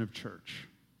vision of church?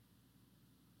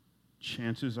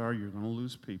 Chances are you're going to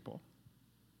lose people.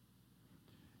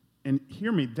 And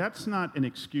hear me, that's not an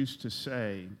excuse to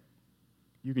say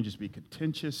you can just be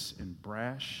contentious and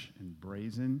brash and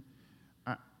brazen.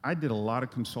 I did a lot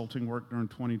of consulting work during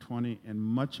 2020, and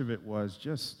much of it was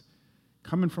just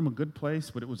coming from a good place,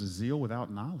 but it was a zeal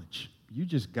without knowledge. You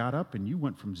just got up and you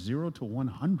went from 0 to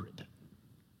 100.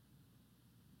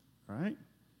 Right?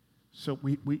 So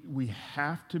we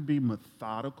have to be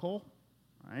methodical,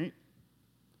 right?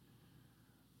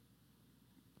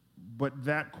 But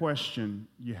that question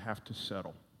you have to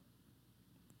settle.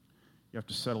 You have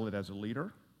to settle it as a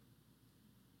leader.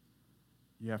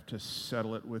 You have to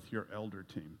settle it with your elder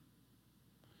team.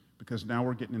 Because now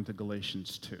we're getting into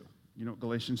Galatians 2. You know what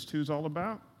Galatians 2 is all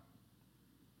about?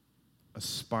 A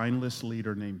spineless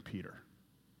leader named Peter.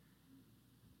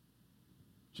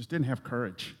 Just didn't have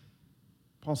courage.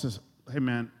 Paul says, hey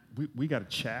man, we got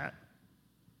to chat.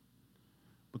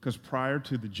 Because prior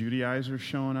to the Judaizers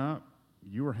showing up,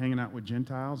 you were hanging out with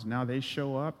Gentiles. Now they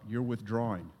show up, you're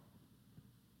withdrawing.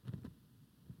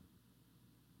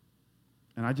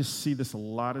 And I just see this a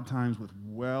lot of times with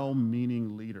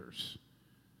well-meaning leaders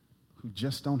who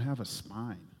just don't have a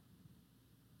spine.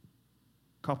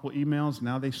 Couple emails,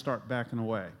 now they start backing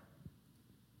away.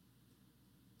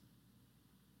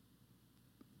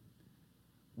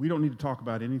 We don't need to talk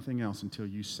about anything else until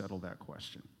you settle that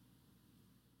question.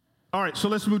 All right, so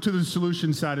let's move to the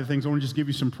solution side of things. I want to just give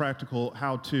you some practical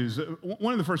how-tos.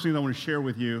 One of the first things I want to share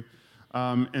with you,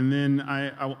 and then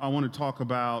I want to talk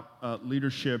about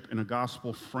leadership in a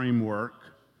gospel framework.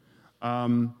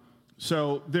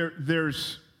 So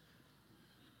there's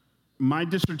my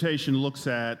dissertation looks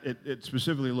at, it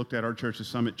specifically looked at our church, the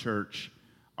Summit Church,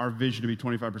 our vision to be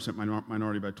 25%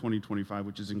 minority by 2025,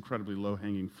 which is incredibly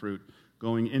low-hanging fruit.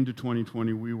 Going into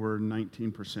 2020, we were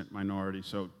 19% minority,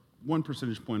 so 1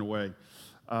 percentage point away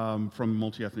from a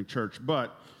multi-ethnic church.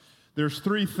 But there's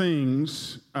 3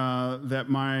 things that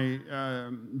my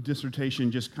dissertation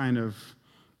just kind of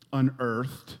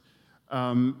unearthed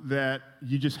that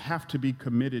you just have to be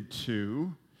committed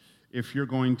to if you're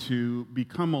going to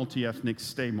become multi-ethnic,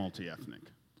 stay multi-ethnic,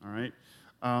 all right?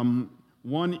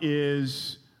 One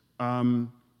is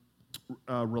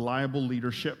reliable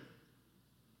leadership.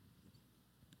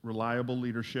 Reliable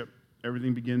leadership.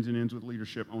 Everything begins and ends with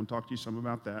leadership. I want to talk to you some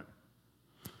about that.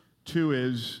 2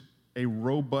 is a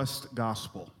robust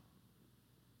gospel.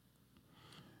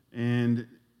 And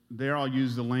there I'll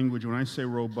use the language, when I say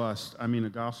robust, I mean a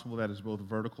gospel that is both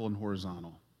vertical and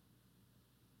horizontal.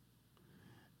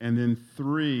 And then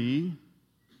 3,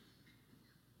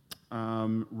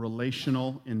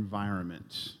 relational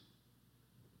environments.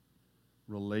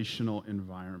 Relational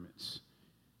environments.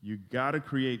 You got to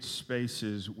create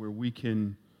spaces where we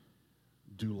can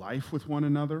do life with one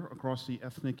another across the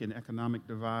ethnic and economic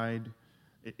divide.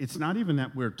 It's not even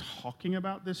that we're talking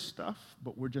about this stuff,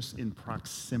 but we're just in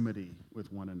proximity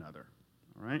with one another,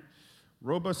 all right?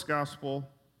 Robust gospel,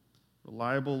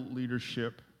 reliable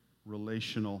leadership,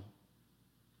 relational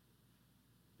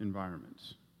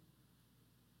environments,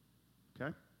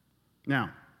 okay?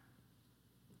 Now,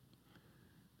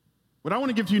 what I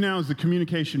want to give to you now is the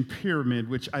communication pyramid,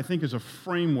 which I think is a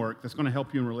framework that's going to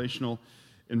help you in relational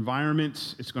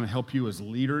environments. It's going to help you as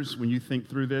leaders when you think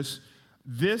through this.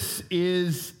 This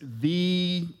is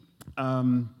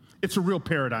it's a real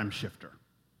paradigm shifter.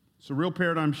 It's a real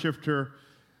paradigm shifter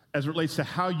as it relates to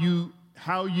how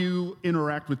you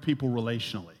interact with people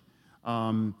relationally.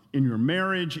 In your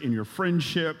marriage, in your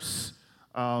friendships,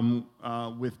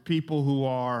 with people who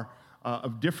are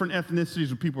of different ethnicities,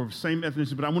 with people of the same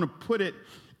ethnicity, but I want to put it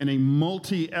in a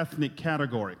multi-ethnic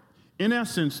category. In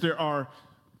essence,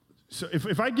 so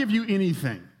if I give you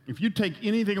anything, if you take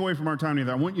anything away from our time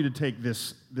together, I want you to take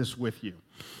this with you.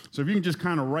 So if you can just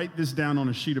kind of write this down on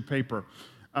a sheet of paper.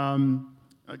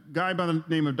 A guy by the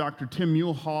name of Dr. Tim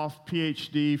Muehlhoff,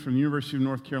 PhD from the University of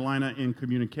North Carolina in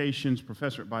communications,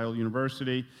 professor at Biola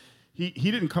University. He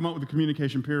didn't come up with the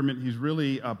communication pyramid. He's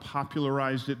really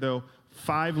popularized it, though.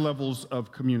 5 levels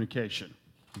of communication.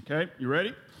 Okay, you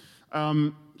ready?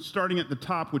 Starting at the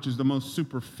top, which is the most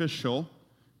superficial,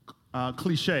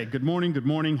 cliche. Good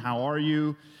morning, how are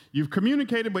you? You've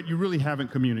communicated, but you really haven't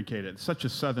communicated. It's such a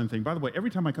Southern thing. By the way, every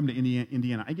time I come to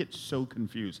Indiana, I get so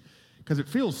confused because it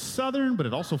feels Southern, but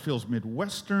it also feels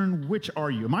Midwestern. Which are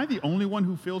you? Am I the only one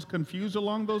who feels confused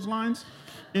along those lines?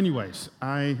 Anyways,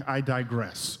 I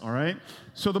digress, all right?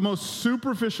 So the most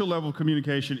superficial level of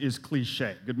communication is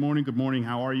cliche. Good morning,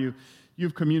 how are you?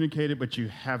 You've communicated, but you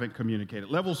haven't communicated.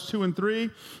 Levels 2 and 3,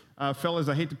 fellas,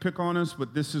 I hate to pick on us,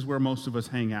 but this is where most of us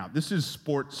hang out. This is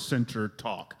sports center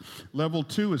talk. Level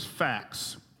 2 is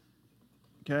facts,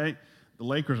 okay? The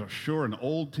Lakers are sure an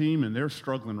old team, and they're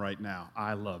struggling right now.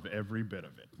 I love every bit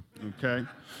of it, okay?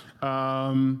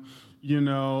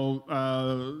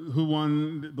 Who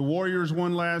won? The Warriors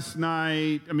won last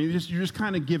night. I mean, you're just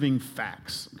kind of giving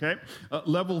facts, okay?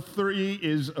 Level 3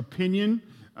 is opinion.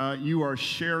 You are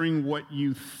sharing what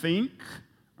you think,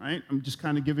 right? I'm just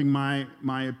kind of giving my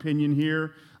opinion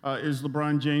here. Is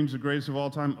LeBron James the greatest of all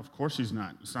time? Of course he's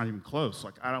not. It's not even close.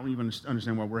 Like, I don't even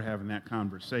understand why we're having that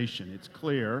conversation. It's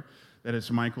clear that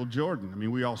it's Michael Jordan. I mean,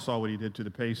 we all saw what he did to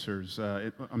the Pacers.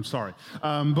 I'm sorry.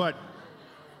 But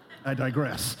I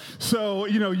digress. So,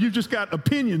 you've just got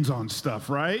opinions on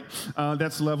stuff, right?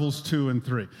 That's levels 2 and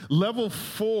 3. Levels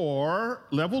 4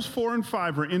 and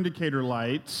 5 are indicator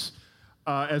lights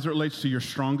as it relates to your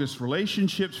strongest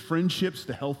relationships, friendships,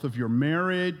 the health of your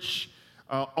marriage.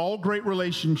 All great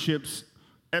relationships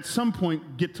at some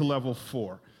point get to level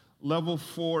 4. Level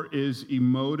 4 is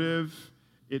emotive.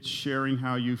 It's sharing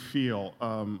how you feel.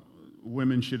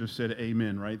 Women should have said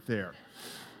amen right there.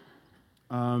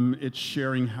 It's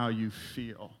sharing how you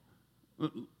feel.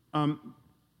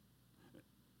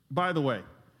 By the way,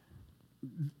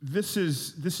 this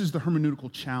is the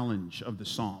hermeneutical challenge of the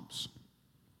Psalms.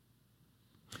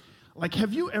 Like,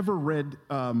 have you ever read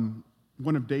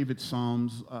one of David's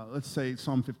Psalms, let's say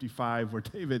Psalm 55, where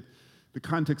David, the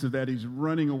context of that, he's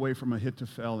running away from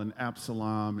Ahithophel and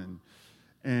Absalom,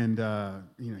 and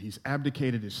he's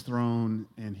abdicated his throne,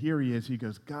 and here he is. He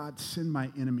goes, God, send my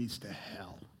enemies to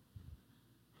hell.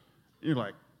 You're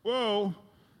like, whoa,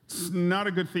 it's not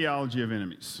a good theology of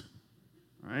enemies,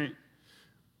 right?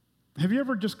 Have you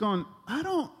ever just gone, I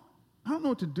don't know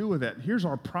what to do with that. Here's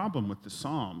our problem with the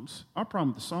Psalms. Our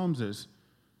problem with the Psalms is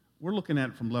we're looking at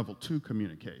it from level 2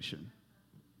 communication.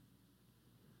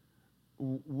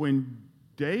 When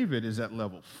David is at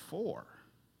level 4,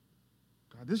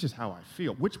 God, this is how I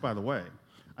feel, which, by the way,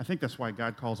 I think that's why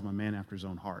God calls him a man after his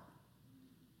own heart.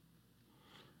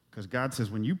 Because God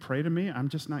says, when you pray to me, I'm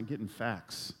just not getting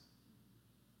facts.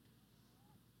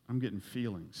 I'm getting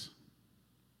feelings.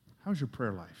 How's your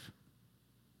prayer life?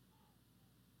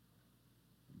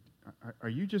 Are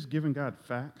you just giving God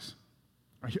facts?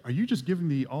 Are you just giving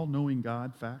the all-knowing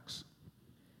God facts?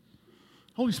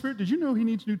 Holy Spirit, did you know he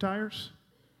needs new tires?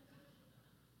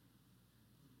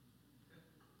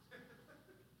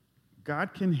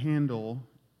 God can handle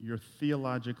your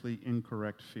theologically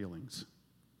incorrect feelings.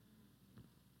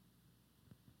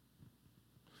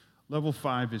 Level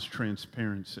 5 is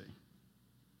transparency.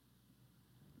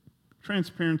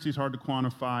 Transparency is hard to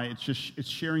quantify. It's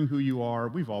sharing who you are.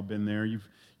 We've all been there. You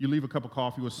leave a cup of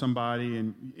coffee with somebody,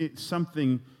 and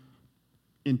something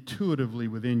intuitively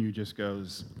within you just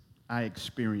goes, I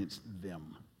experienced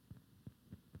them.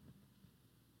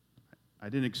 I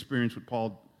didn't experience what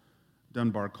Paul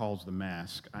Dunbar calls the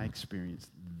mask. I experienced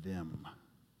them.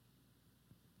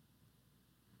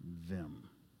 Them.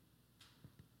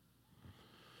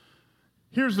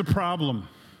 Here's the problem,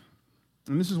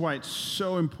 and this is why it's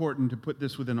so important to put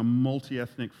this within a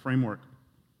multi-ethnic framework.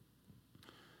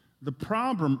 The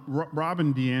problem,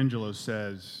 Robin DiAngelo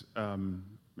says,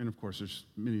 and of course there's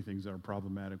many things that are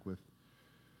problematic with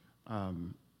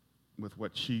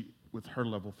her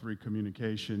level 3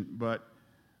 communication, but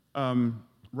Robin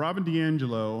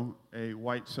DiAngelo, a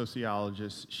white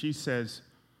sociologist, she says,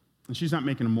 and she's not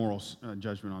making a moral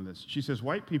judgment on this, she says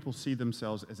white people see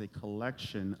themselves as a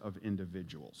collection of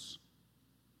individuals.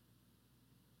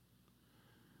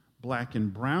 Black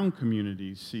and brown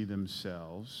communities see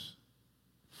themselves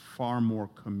far more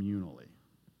communally,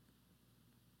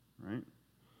 right?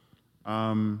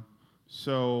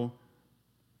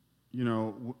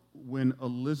 When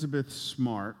Elizabeth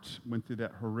Smart went through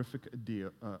that horrific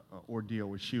ordeal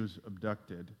where she was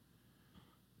abducted,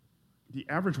 the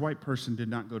average white person did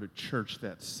not go to church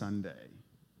that Sunday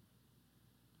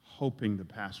hoping the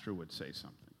pastor would say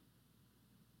something.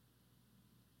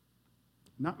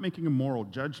 Not making a moral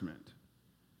judgment,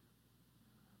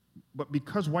 but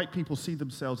because white people see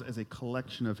themselves as a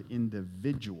collection of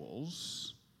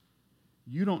individuals,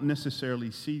 you don't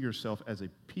necessarily see yourself as a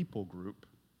people group,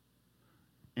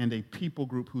 and a people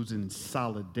group who's in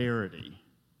solidarity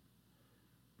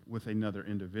with another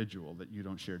individual that you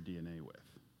don't share DNA with.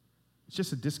 It's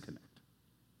just a disconnect.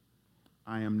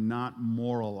 I am not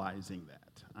moralizing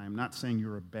that. I am not saying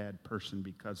you're a bad person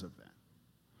because of that.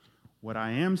 What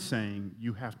I am saying,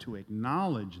 you have to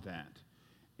acknowledge that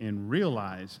and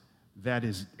realize that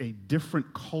is a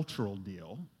different cultural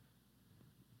deal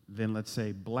than, let's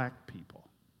say, black people.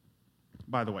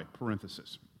 By the way,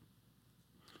 parenthesis.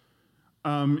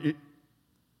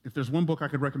 If there's one book I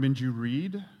could recommend you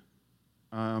read,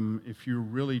 if you're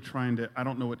really trying to, I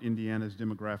don't know what Indiana's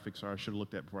demographics are, I should have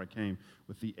looked at before I came,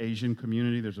 with the Asian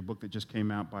community. There's a book that just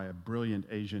came out by a brilliant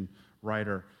Asian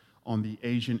writer on the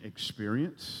Asian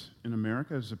experience in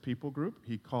America as a people group.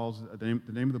 He calls, the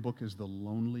name of the book is The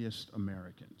Loneliest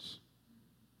Americans.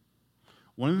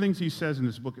 One of the things he says in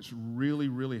this book that's really,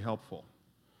 really helpful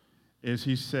is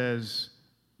he says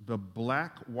the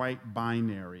black-white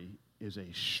binary is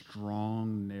a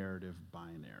strong narrative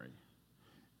binary.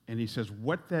 And he says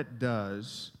what that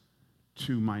does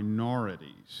to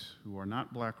minorities who are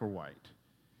not black or white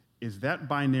is that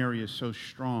binary is so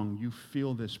strong, you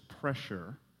feel this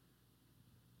pressure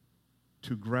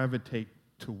to gravitate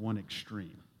to one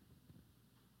extreme,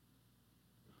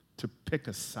 to pick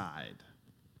a side,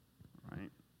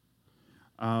 right?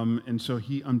 And so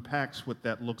he unpacks what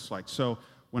that looks like. So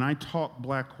when I talk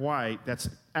black-white, that's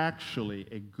actually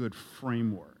a good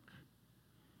framework,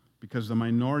 because the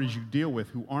minorities you deal with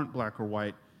who aren't black or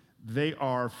white, they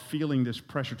are feeling this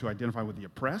pressure to identify with the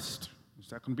oppressed.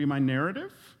 Is that going to be my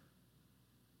narrative?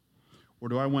 Or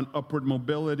do I want upward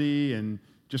mobility and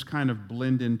just kind of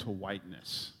blend into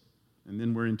whiteness? And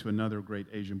then we're into another great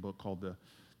Asian book called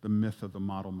the myth of the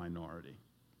model minority.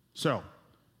 So,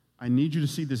 I need you to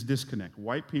see this disconnect.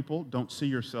 White people don't see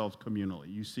yourselves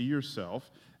communally. You see yourself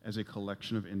as a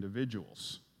collection of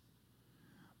individuals.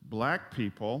 Black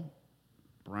people,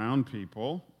 brown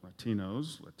people,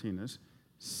 Latinos, Latinas,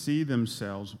 see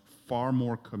themselves far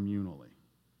more communally.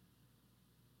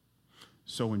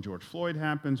 So when George Floyd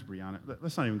happens, Breonna,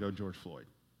 let's not even go George Floyd.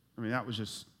 I mean, that was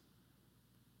just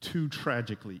too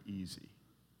tragically easy,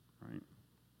 right?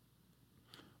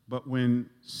 But when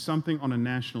something on a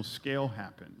national scale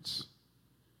happens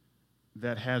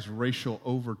that has racial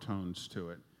overtones to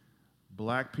it,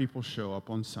 black people show up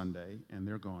on Sunday and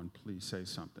they're going, please say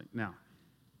something. Now,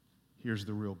 here's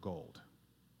the real gold.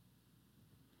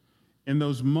 In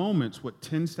those moments, what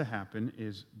tends to happen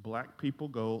is black people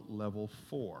go level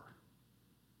 4.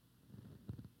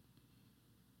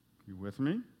 You with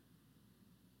me?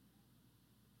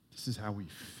 This is how we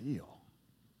feel.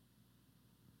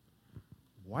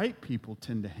 White people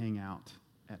tend to hang out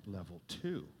at level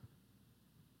 2.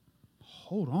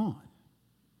 Hold on.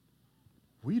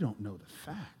 We don't know the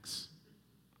facts.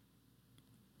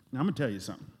 Now, I'm going to tell you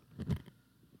something.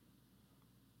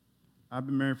 I've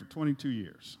been married for 22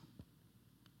 years.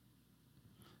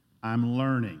 I'm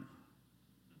learning.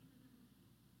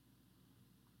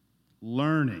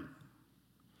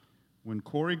 When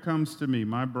Corey comes to me,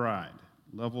 my bride,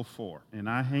 level 4, and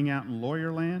I hang out in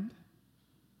lawyer land,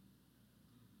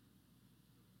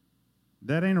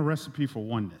 that ain't a recipe for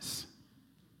oneness.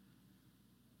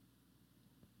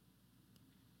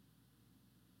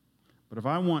 But if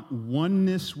I want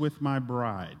oneness with my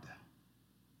bride,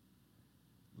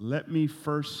 let me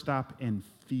first stop and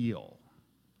feel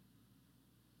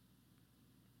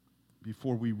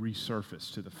before we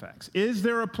resurface to the facts. Is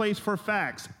there a place for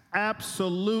facts?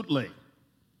 Absolutely.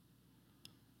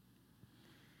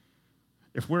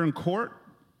 If we're in court,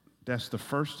 that's the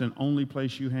first and only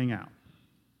place you hang out.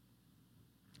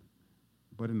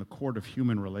 But in the court of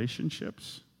human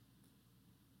relationships,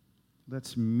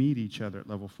 let's meet each other at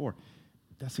level 4.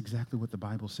 That's exactly what the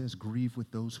Bible says. Grieve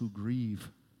with those who grieve.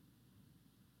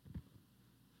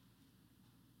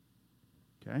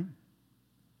 Okay?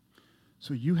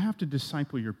 So you have to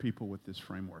disciple your people with this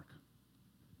framework.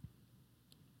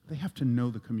 They have to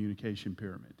know the communication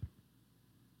pyramid.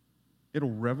 It'll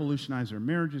revolutionize their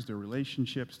marriages, their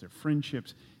relationships, their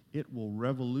friendships. It will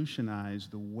revolutionize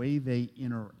the way they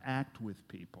interact with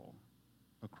people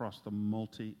across the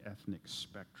multi-ethnic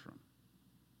spectrum.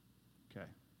 Okay.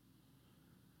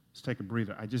 Let's take a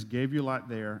breather. I just gave you a lot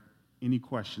there. Any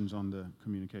questions on the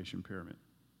communication pyramid?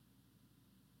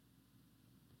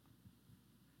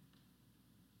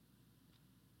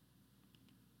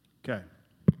 Okay.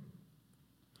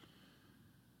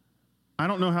 I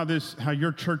don't know how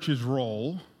your churches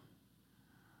roll,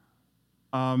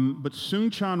 but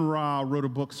Soong-Chan Rah wrote a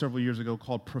book several years ago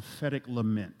called Prophetic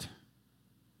Lament.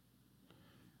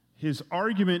 His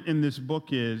argument in this book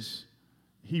is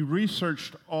he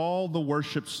researched all the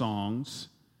worship songs,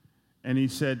 and he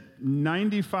said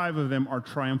 95 of them are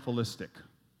triumphalistic.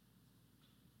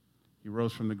 He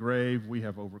rose from the grave, we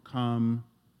have overcome.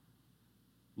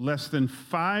 Less than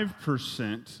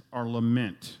 5% are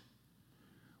lament,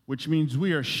 which means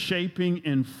we are shaping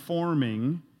and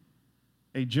forming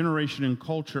a generation and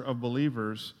culture of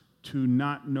believers to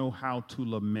not know how to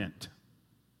lament.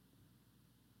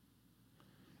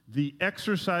 The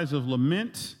exercise of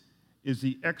lament is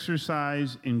the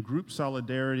exercise in group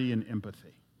solidarity and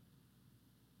empathy.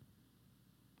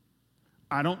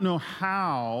 I don't know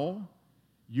how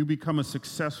you become a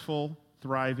successful,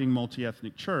 thriving,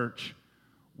 multi-ethnic church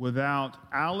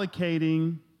without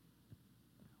allocating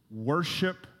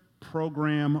worship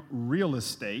program real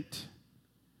estate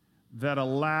that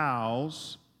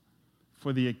allows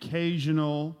for the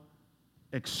occasional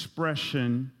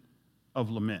expression of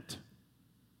lament.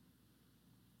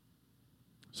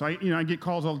 So I get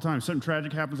calls all the time. Something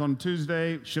tragic happens on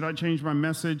Tuesday. Should I change my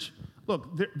message? Look,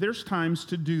 there's times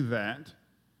to do that.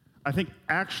 I think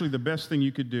actually the best thing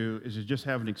you could do is to just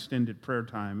have an extended prayer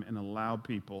time and allow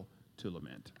people to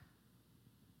lament,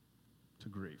 to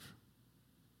grieve.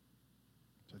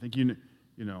 So I think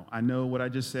I know what I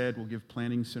just said will give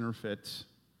planning center fits,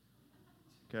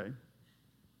 okay?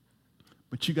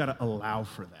 But you got to allow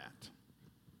for that.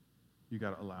 You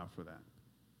got to allow for that.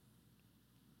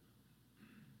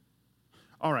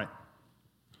 All right.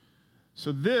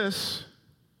 So this,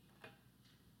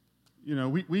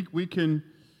 we can,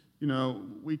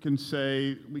 we can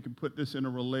say, we can put this in a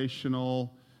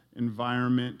relational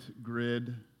environment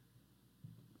grid,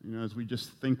 as we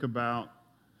just think about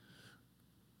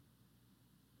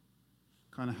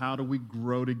kind of how do we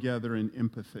grow together in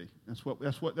empathy. That's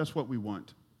what we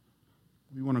want.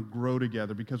 We want to grow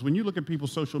together, because when you look at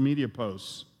people's social media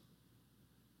posts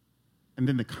and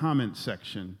then the comment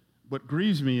section, what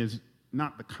grieves me is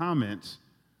not the comments,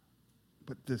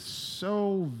 but the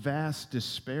so vast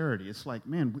disparity. It's like,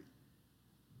 man,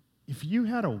 if you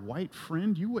had a white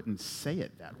friend, you wouldn't say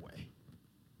it that way.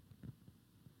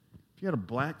 If you had a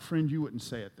black friend, you wouldn't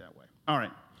say it that way. All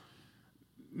right.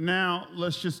 Now,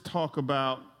 let's just talk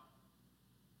about,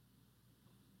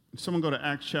 someone go to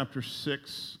Acts chapter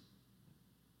 6,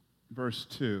 verse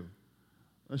 2.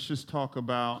 Let's just talk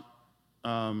about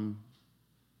the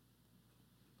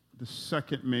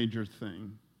second major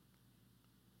thing.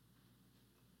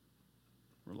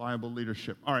 Reliable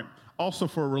leadership. All right. Also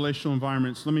for relational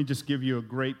environments, let me just give you a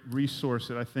great resource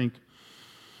that I think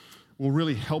will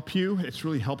really help you. It's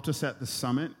really helped us at the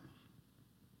summit.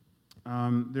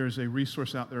 There's a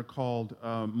resource out there called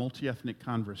Multi-Ethnic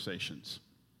Conversations.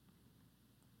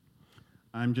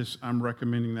 I'm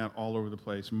recommending that all over the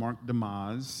place. Mark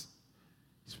DeMaz,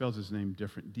 he spells his name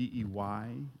different, D-E-Y,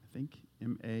 I think,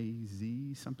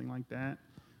 M-A-Z, something like that.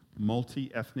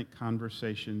 Multi-Ethnic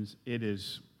Conversations. It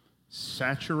is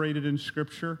saturated in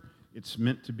Scripture. It's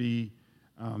meant to be,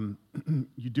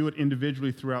 you do it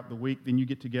individually throughout the week, then you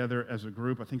get together as a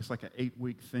group. I think it's like an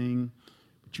 8-week thing,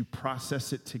 but you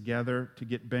process it together to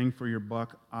get bang for your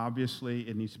buck. Obviously,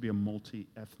 it needs to be a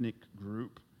multi-ethnic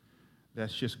group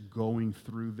that's just going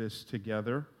through this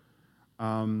together,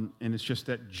 and it's just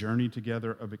that journey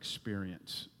together of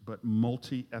experience. But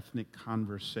Multi-Ethnic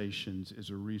Conversations is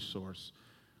a resource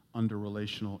under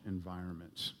relational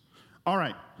environments. All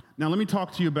right, now let me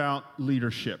talk to you about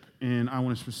leadership, and I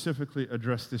want to specifically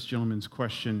address this gentleman's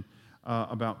question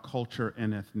about culture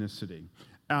and ethnicity.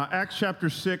 Acts chapter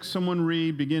 6, someone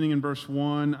read beginning in verse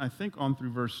 1, I think on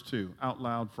through verse 2, out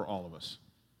loud for all of us.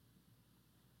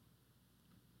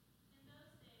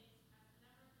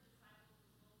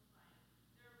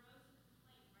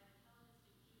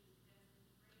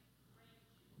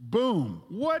 Boom.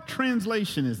 What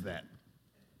translation is that?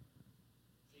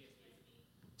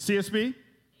 CSB?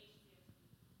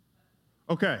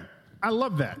 Okay. I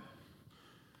love that.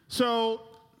 So,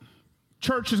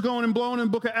 church is going and blowing in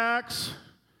the book of Acts.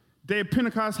 Day of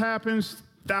Pentecost happens.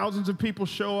 Thousands of people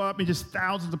show up, and just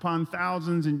thousands upon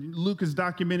thousands, and Luke is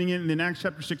documenting it. And in Acts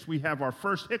chapter 6, we have our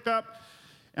first hiccup.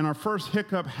 And our first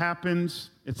hiccup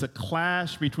happens. It's a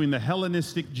clash between the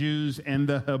Hellenistic Jews and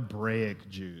the Hebraic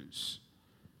Jews.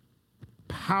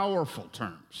 Powerful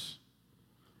terms.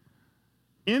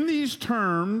 In these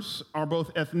terms are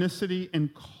both ethnicity and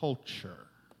culture.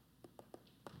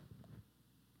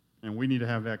 And we need to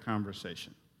have that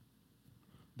conversation.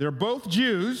 They're both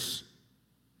Jews,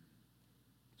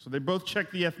 so they both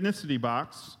check the ethnicity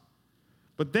box,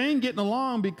 but they ain't getting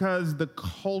along because the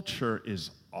culture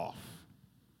is off.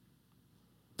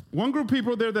 One group of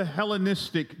people, they're the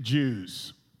Hellenistic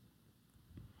Jews.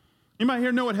 Anybody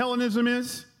here know what Hellenism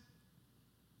is?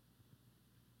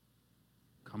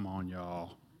 Come on,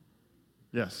 y'all.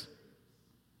 Yes.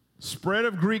 Spread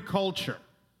of Greek culture.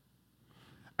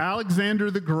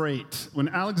 Alexander the Great. When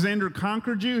Alexander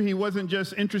conquered you, he wasn't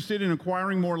just interested in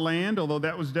acquiring more land, although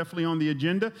that was definitely on the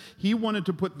agenda. He wanted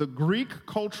to put the Greek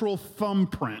cultural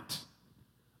thumbprint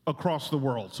across the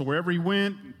world. So wherever he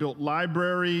went, he built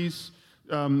libraries,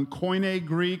 Koine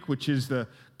Greek, which is the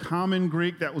common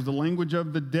Greek. That was the language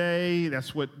of the day.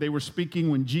 That's what they were speaking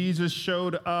when Jesus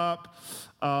showed up.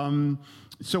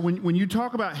 So when you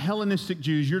talk about Hellenistic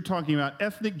Jews, you're talking about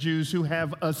ethnic Jews who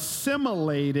have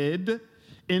assimilated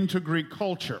into Greek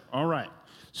culture. All right.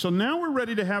 So now we're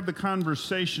ready to have the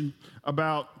conversation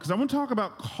about, because I want to talk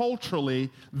about culturally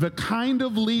the kind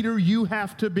of leader you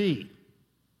have to be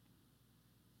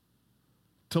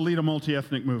to lead a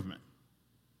multi-ethnic movement.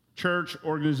 Church,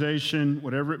 organization,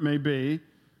 whatever it may be.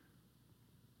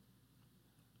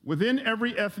 Within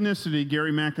every ethnicity,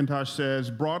 Gary McIntosh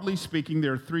says, broadly speaking,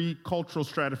 there are 3 cultural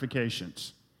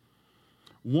stratifications.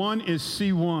 One is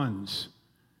C1s.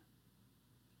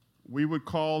 We would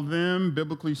call them,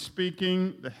 biblically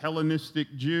speaking, the Hellenistic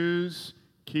Jews.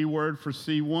 Key word for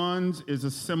C1s is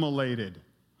assimilated.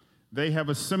 They have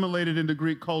assimilated into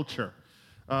Greek culture.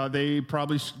 They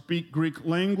probably speak Greek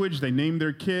language. They name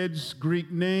their kids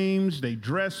Greek names. They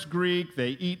dress Greek.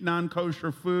 They eat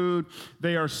non-kosher food.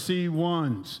 They are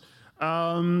C1s.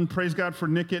 Praise God for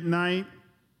Nick at Night.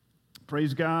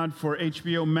 Praise God for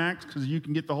HBO Max, because you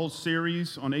can get the whole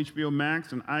series on HBO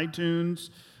Max and iTunes.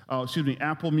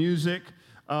 Apple Music.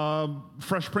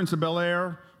 Fresh Prince of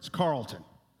Bel-Air. It's Carlton.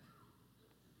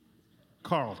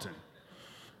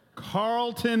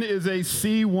 Carlton is a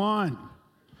C1.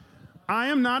 I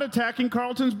am not attacking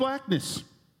Carlton's blackness,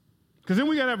 because then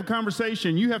we got to have a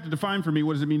conversation. You have to define for me,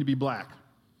 what does it mean to be black?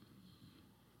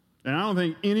 And I don't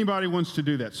think anybody wants to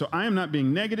do that. So I am not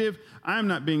being negative. I am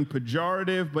not being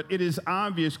pejorative, but it is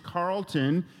obvious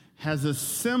Carlton has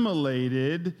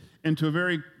assimilated into a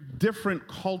very different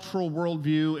cultural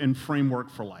worldview and framework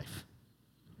for life.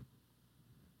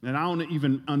 And I don't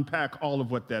even unpack all of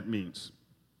what that means.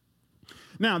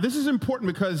 Now, this is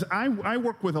important because I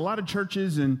work with a lot of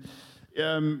churches, and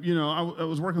I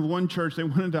was working with one church. They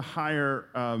wanted to hire.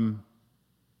 The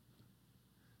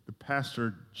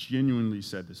pastor genuinely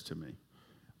said this to me.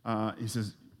 He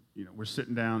says, we're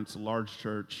sitting down. It's a large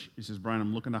church. He says, Brian,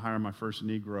 I'm looking to hire my first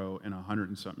Negro in 100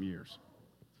 and something years.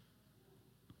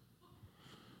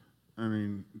 I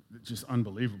mean, it's just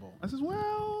unbelievable. I says,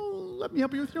 well, let me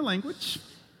help you with your language.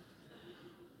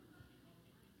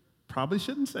 Probably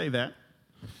shouldn't say that.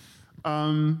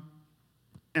 And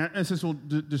I says, well,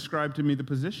 describe to me the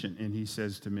position. And he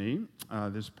says to me,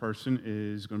 this person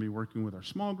is going to be working with our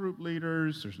small group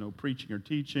leaders. There's no preaching or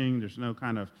teaching. There's no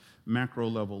kind of macro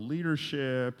level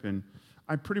leadership. And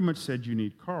I pretty much said, you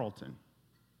need Carlton.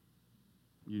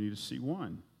 You need a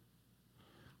C1.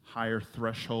 Higher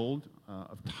threshold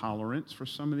of tolerance for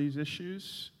some of these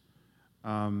issues.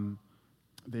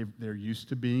 They're used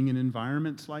to being in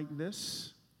environments like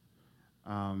this.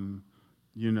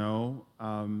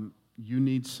 You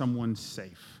need someone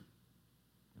safe.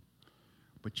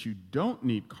 But you don't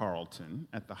need Carlton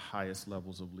at the highest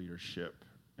levels of leadership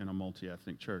in a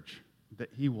multi-ethnic church. That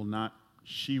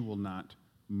she will not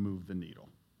move the needle.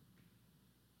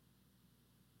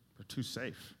 They're too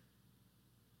safe.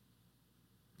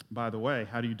 By the way,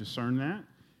 how do you discern that?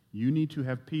 You need to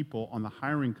have people on the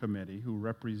hiring committee who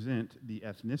represent the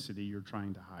ethnicity you're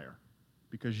trying to hire,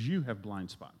 because you have blind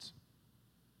spots.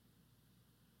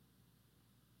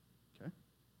 Okay?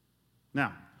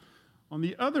 Now, on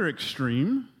the other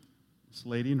extreme, this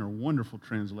lady in her wonderful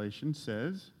translation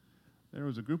says, there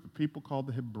was a group of people called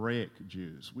the Hebraic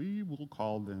Jews. We will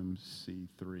call them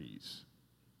C3s.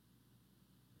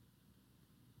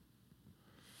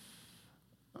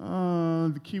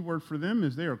 The key word for them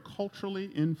is they are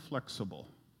culturally inflexible.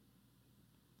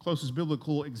 Closest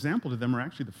biblical example to them are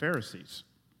actually the Pharisees.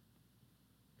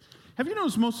 Have you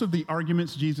noticed most of the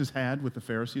arguments Jesus had with the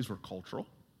Pharisees were cultural?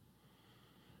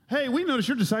 Hey, we notice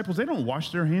your disciples, they don't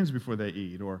wash their hands before they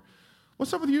eat. Or,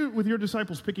 what's up with your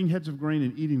disciples picking heads of grain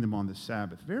and eating them on the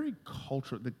Sabbath? Very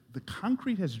cultural. The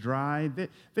concrete has dried.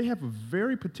 They have a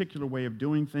very particular way of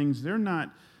doing things. They're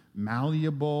not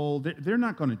malleable. They're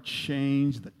not going to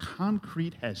change. The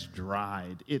concrete has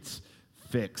dried. It's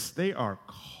fixed. They are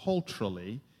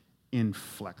culturally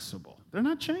inflexible. They're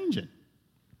not changing.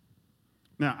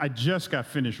 Now, I just got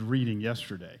finished reading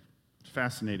yesterday.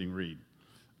 Fascinating read.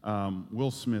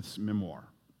 Will Smith's memoir.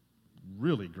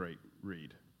 Really great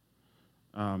read.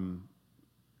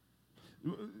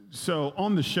 So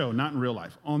on the show, not in real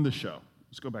life, on the show.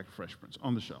 Let's go back to Fresh Prince.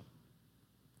 On the show.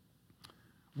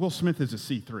 Will Smith is a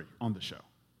C3 on the show.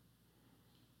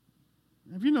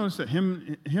 Have you noticed that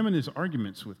him and his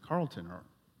arguments with Carlton are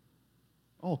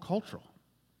all cultural?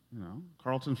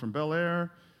 Carlton's from Bel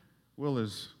Air. Will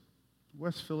is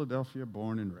West Philadelphia,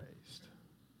 born and raised.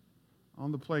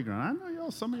 On the playground. I know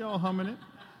some of y'all humming it.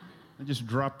 I just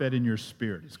drop that in your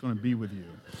spirit. It's going to be with you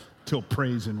till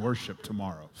praise and worship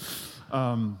tomorrow.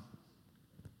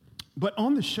 But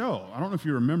on the show, I don't know if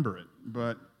you remember it,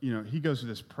 but he goes to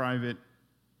this private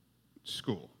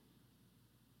school.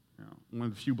 One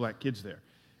of the few black kids there.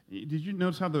 Did you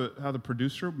notice how the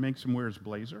producer makes him wear his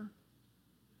blazer?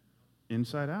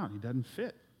 Inside out. He doesn't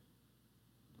fit.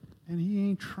 And he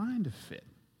ain't trying to fit.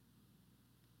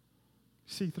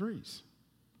 C3s.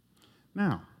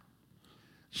 Now,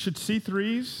 should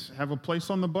C3s have a place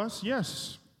on the bus?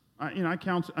 Yes. I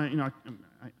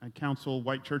counsel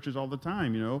white churches all the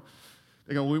time.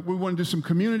 They go, we want to do some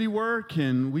community work,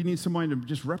 and we need somebody to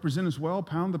just represent us well,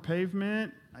 pound the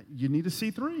pavement. You need a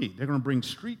C3. They're going to bring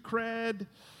street cred.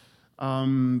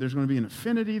 There's going to be an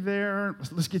affinity there.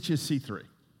 Let's get you a C3.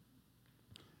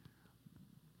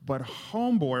 But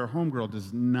homeboy or homegirl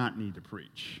does not need to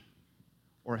preach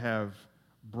or have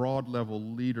broad-level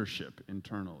leadership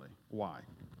internally. Why?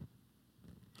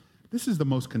 This is the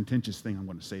most contentious thing I'm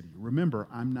going to say to you. Remember,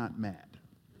 I'm not mad.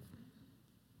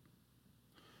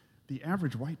 The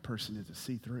average white person is a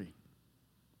C3.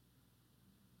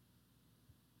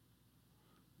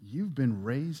 You've been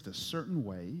raised a certain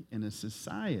way in a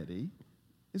society.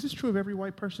 Is this true of every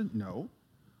white person? No.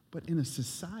 But in a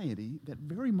society that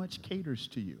very much caters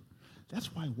to you.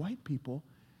 That's why white people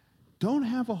don't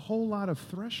have a whole lot of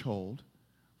threshold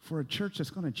for a church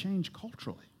that's going to change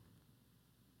culturally.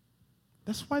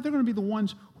 That's why they're going to be the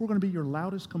ones who are going to be your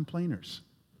loudest complainers.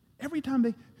 Every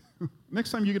time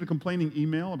Next time you get a complaining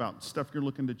email about stuff you're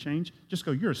looking to change, just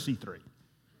go, you're a C3.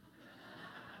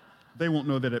 They won't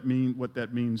know what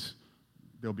that means.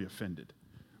 They'll be offended.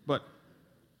 But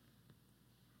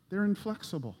they're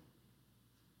inflexible.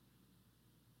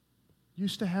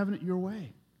 Used to having it your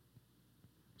way.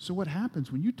 So what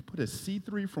happens when you put a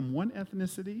C3 from one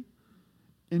ethnicity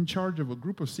in charge of a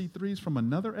group of C3s from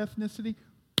another ethnicity?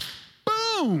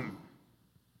 Boom!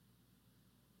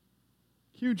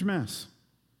 Huge mess.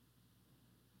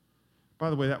 By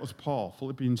the way, that was Paul,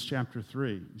 Philippians chapter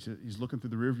 3. He's looking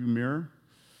through the rearview mirror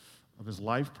of his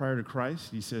life prior to Christ.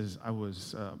 He says, I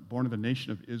was born of the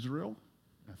nation of Israel,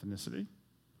 ethnicity,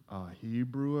 a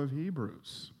Hebrew of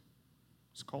Hebrews.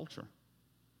 It's culture.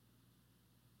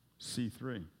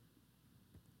 C3.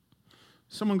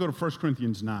 Someone go to 1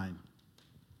 Corinthians 9.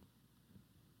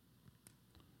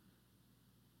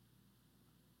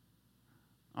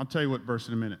 I'll tell you what verse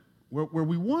in a minute. Where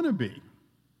we want to be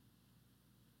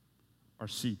are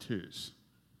C2s.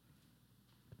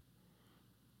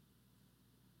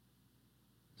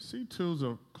 C2s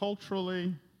are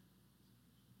culturally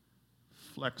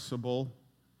flexible.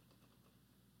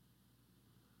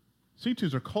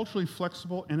 C2s are culturally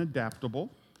flexible and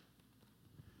adaptable,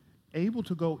 able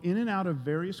to go in and out of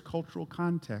various cultural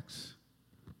contexts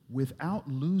without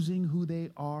losing who they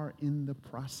are in the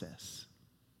process.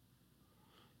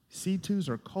 C2s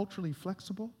are culturally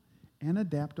flexible and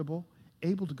adaptable,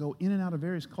 able to go in and out of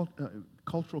various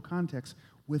cultural contexts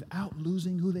without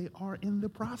losing who they are in the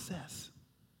process.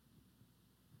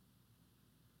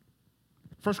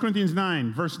 1 Corinthians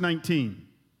 9, verse 19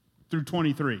 through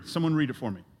 23. Someone read it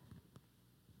for me.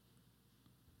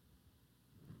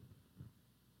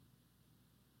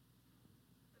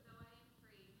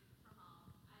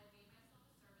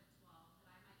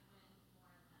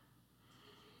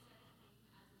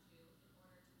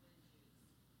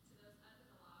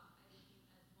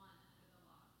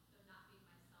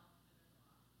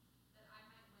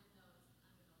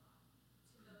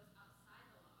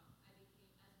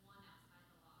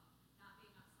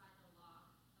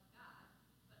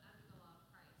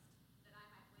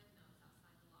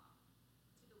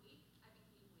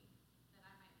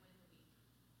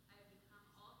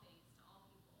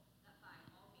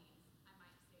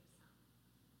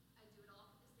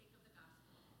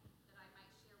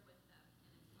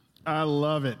 I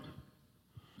love it.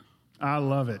 I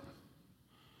love it.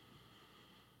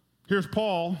 Here's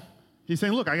Paul. He's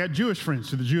saying, look, I got Jewish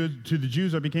friends. To the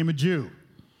Jews, I became a Jew.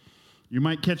 You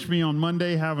might catch me on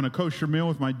Monday having a kosher meal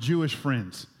with my Jewish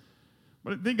friends.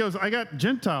 But then he goes, I got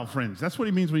Gentile friends. That's what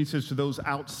he means when he says to those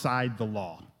outside the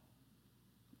law.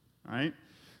 All right?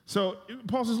 So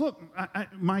Paul says, look,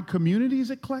 my community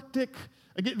is eclectic.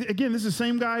 Again, this is the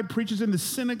same guy preaches in the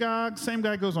synagogue. Same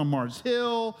guy goes on Mars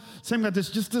Hill. Same guy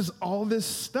just does all this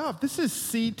stuff. This is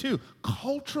C2,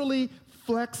 culturally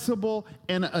flexible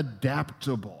and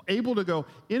adaptable, able to go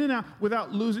in and out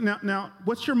without losing. Now,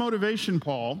 what's your motivation,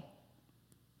 Paul?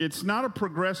 It's not a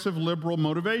progressive liberal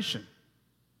motivation.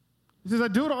 He says, I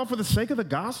do it all for the sake of the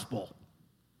gospel.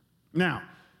 Now,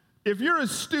 if you're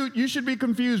astute, you should be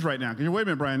confused right now. Because wait a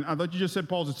minute, Brian, I thought you just said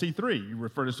Paul's a C3. You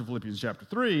referred us to Philippians chapter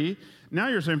 3. Now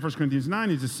you're saying 1 Corinthians 9,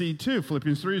 he's a C2.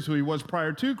 Philippians 3 is who he was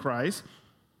prior to Christ.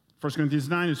 1 Corinthians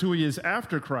 9 is who he is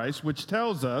after Christ, which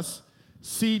tells us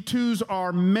C2s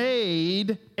are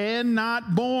made and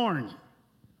not born.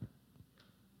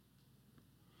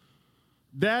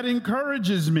 That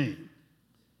encourages me.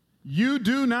 You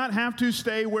do not have to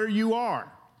stay where you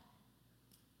are.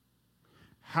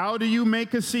 How do you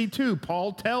make a C2?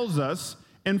 Paul tells us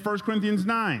in 1 Corinthians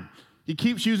 9. He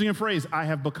keeps using a phrase, I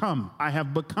have become, I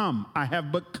have become, I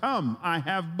have become, I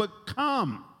have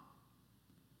become.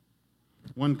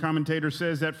 One commentator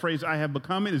says that phrase, I have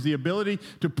become, is the ability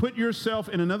to put yourself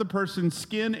in another person's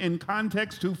skin and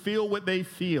context to feel what they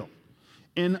feel.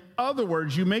 In other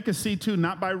words, you make a C2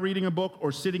 not by reading a book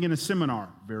or sitting in a seminar.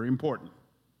 Very important.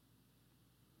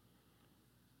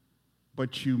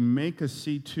 But you make a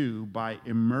C2 by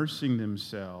immersing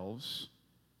themselves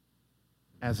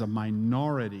as a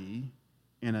minority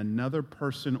in another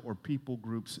person or people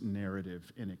group's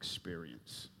narrative and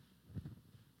experience.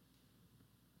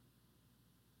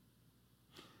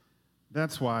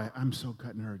 That's why I'm so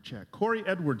cutting her a check. Corey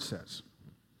Edwards says,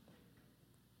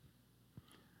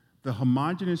 the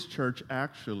homogeneous church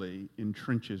actually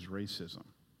entrenches racism.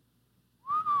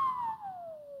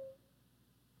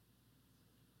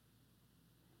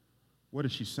 What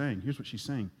is she saying? Here's what she's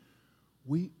saying.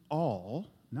 We all,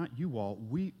 not you all,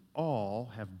 we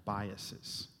all have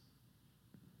biases.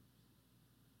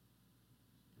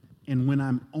 And when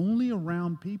I'm only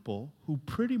around people who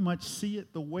pretty much see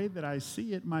it the way that I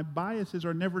see it, my biases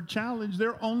are never challenged.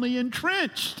 They're only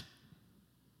entrenched.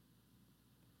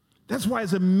 That's why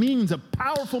it's a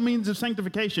powerful means of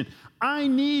sanctification. I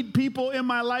need people in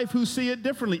my life who see it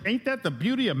differently. Ain't that the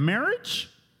beauty of marriage?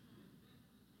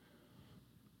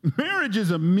 Marriage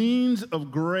is a means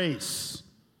of grace.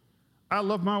 I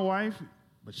love my wife,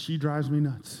 but she drives me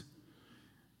nuts.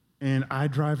 And I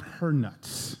drive her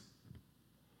nuts.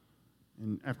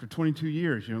 And after 22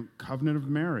 years, covenant of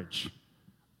marriage,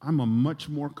 I'm a much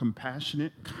more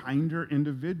compassionate, kinder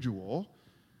individual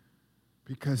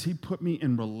because he put me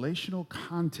in relational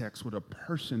context with a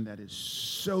person that is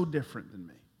so different than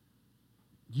me.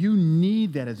 You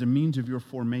need that as a means of your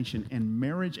formation, and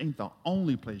marriage ain't the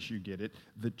only place you get it.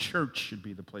 The church should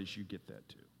be the place you get that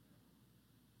to.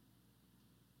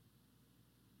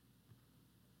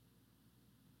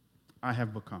 I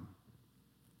have become.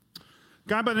 A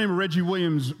guy by the name of Reggie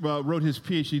Williams wrote his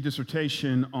PhD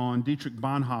dissertation on Dietrich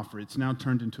Bonhoeffer. It's now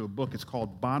turned into a book. It's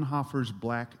called Bonhoeffer's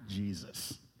Black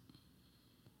Jesus.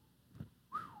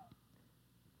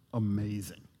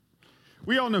 Amazing.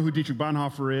 We all know who Dietrich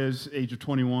Bonhoeffer is. Age of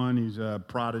 21, he's a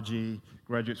prodigy,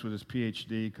 graduates with his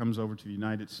PhD, comes over to the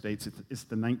United States. It's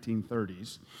the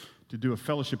 1930s to do a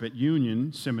fellowship at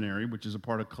Union Seminary, which is a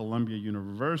part of Columbia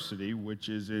University, which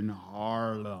is in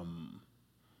Harlem.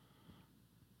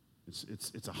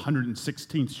 It's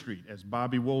 116th Street, as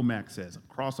Bobby Womack says,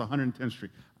 across 110th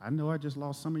Street. I know I just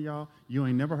lost some of y'all. You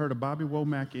ain't never heard of Bobby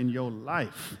Womack in your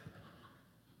life.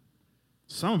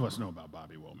 Some of us know about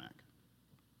Bobby Womack.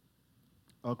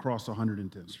 Across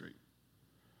 110th Street.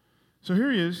 So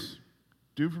here he is,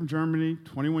 dude from Germany,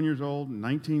 21 years old,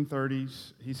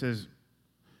 1930s. He says,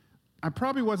 I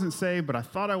probably wasn't saved, but I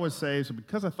thought I was saved. So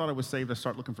because I thought I was saved, I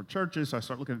started looking for churches. So I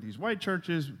started looking at these white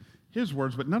churches, his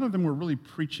words, but none of them were really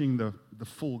preaching the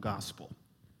full gospel.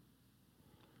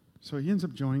 So he ends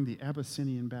up joining the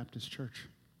Abyssinian Baptist Church.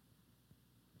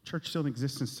 Church still in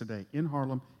existence today in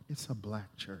Harlem. It's a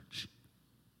black church.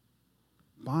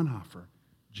 Bonhoeffer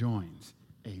joins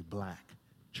a black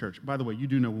church. By the way, you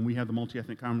do know when we have the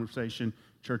multi-ethnic conversation,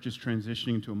 churches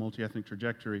transitioning into a multi-ethnic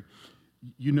trajectory,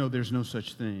 you know there's no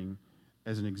such thing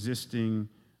as an existing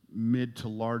mid to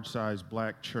large-sized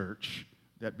black church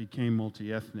that became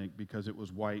multi-ethnic because it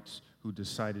was whites who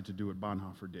decided to do what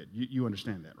Bonhoeffer did. You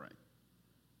understand that, right?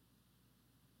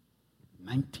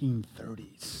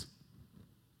 1930s.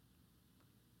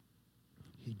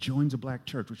 He joins a black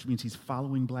church, which means he's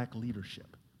following black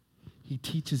leadership. He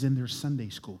teaches in their Sunday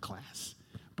school class,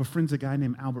 befriends a guy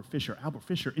named Albert Fisher. Albert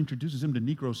Fisher introduces him to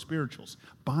Negro spirituals.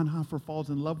 Bonhoeffer falls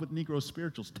in love with Negro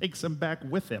spirituals, takes him back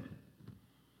with him.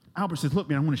 Albert says, look,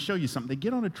 man, I want to show you something. They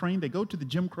get on a train, they go to the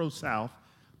Jim Crow South.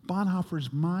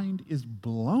 Bonhoeffer's mind is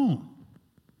blown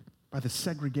by the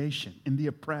segregation and the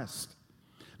oppressed.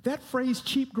 That phrase,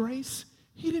 cheap grace,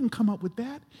 he didn't come up with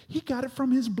that. He got it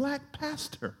from his black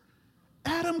pastor,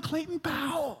 Adam Clayton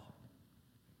Powell.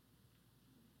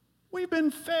 We've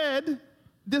been fed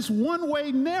this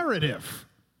one-way narrative.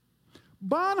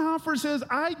 Bonhoeffer says,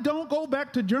 I don't go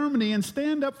back to Germany and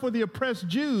stand up for the oppressed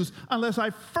Jews unless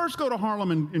I first go to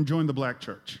Harlem and join the black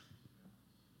church.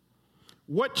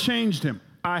 What changed him?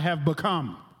 I have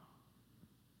become.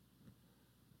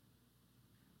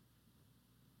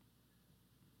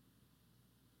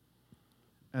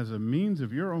 As a means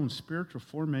of your own spiritual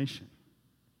formation,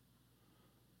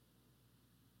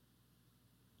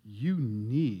 you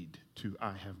need to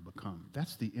I have become.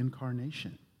 That's the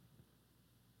incarnation.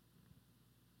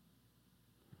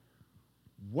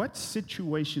 What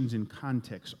situations and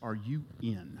contexts are you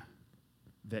in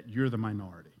that you're the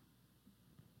minority?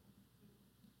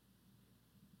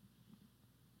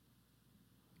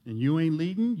 And you ain't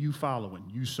leading, you following,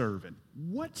 you serving.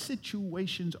 What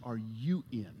situations are you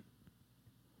in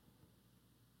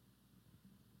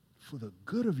for the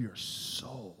good of your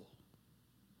soul?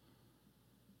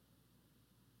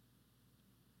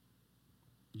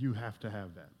 You have to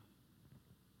have that.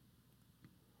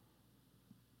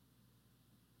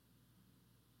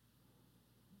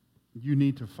 You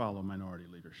need to follow minority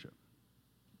leadership.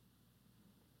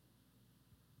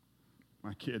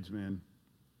 My kids, man,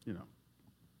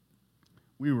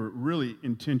 we were really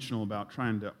intentional about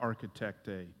trying to architect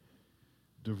a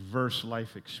diverse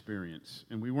life experience.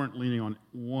 And we weren't leaning on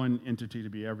one entity to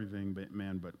be everything,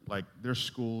 but like their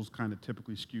schools kind of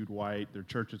typically skewed white. Their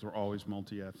churches were always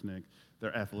multi-ethnic.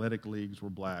 Their athletic leagues were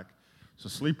black. So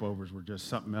sleepovers were just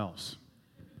something else.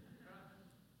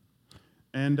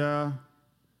 And,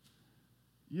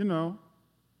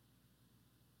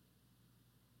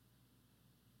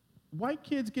 white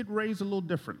kids get raised a little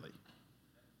differently,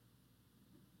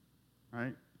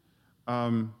 right?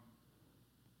 I'm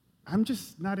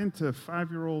just not into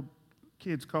 5-year-old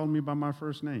kids calling me by my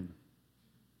first name.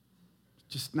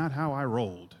 Just not how I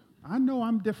rolled. I know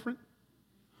I'm different.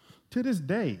 To this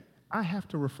day, I have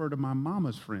to refer to my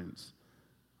mama's friends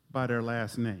by their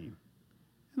last name.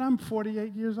 And I'm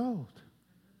 48 years old.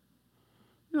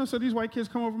 So these white kids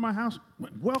come over to my house,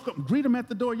 welcome, greet them at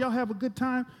the door. Y'all have a good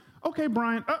time? Okay,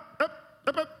 Brian, up.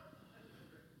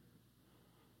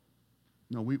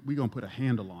 No, we're going to put a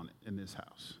handle on it in this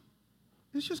house.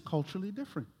 It's just culturally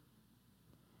different.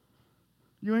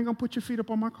 You ain't going to put your feet up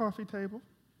on my coffee table.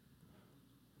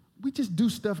 We just do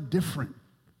stuff different.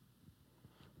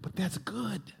 But that's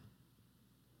good.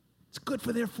 It's good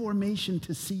for their formation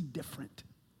to see different.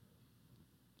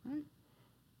 Right?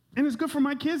 And it's good for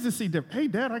my kids to see different. Hey,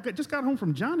 Dad, I just got home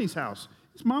from Johnny's house.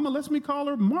 His mama lets me call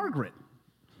her Margaret.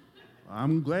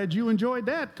 I'm glad you enjoyed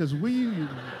that because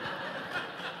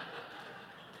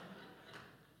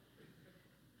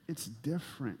it's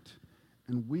different.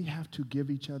 And we have to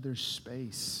give each other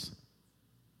space.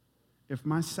 If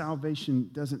my salvation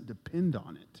doesn't depend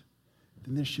on it,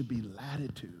 then there should be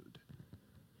latitude.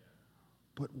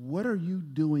 But what are you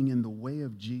doing in the way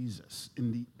of Jesus,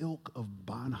 in the ilk of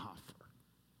Bonhoeffer,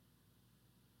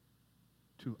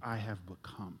 to I have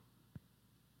become?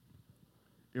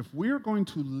 If we're going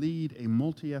to lead a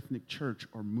multi-ethnic church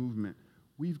or movement,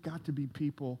 we've got to be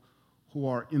people who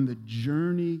are in the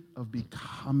journey of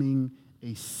becoming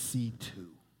a C2.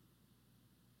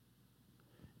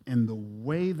 And the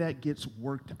way that gets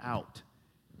worked out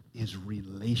is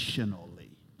relationally.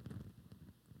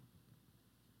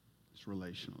 It's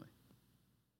relationally.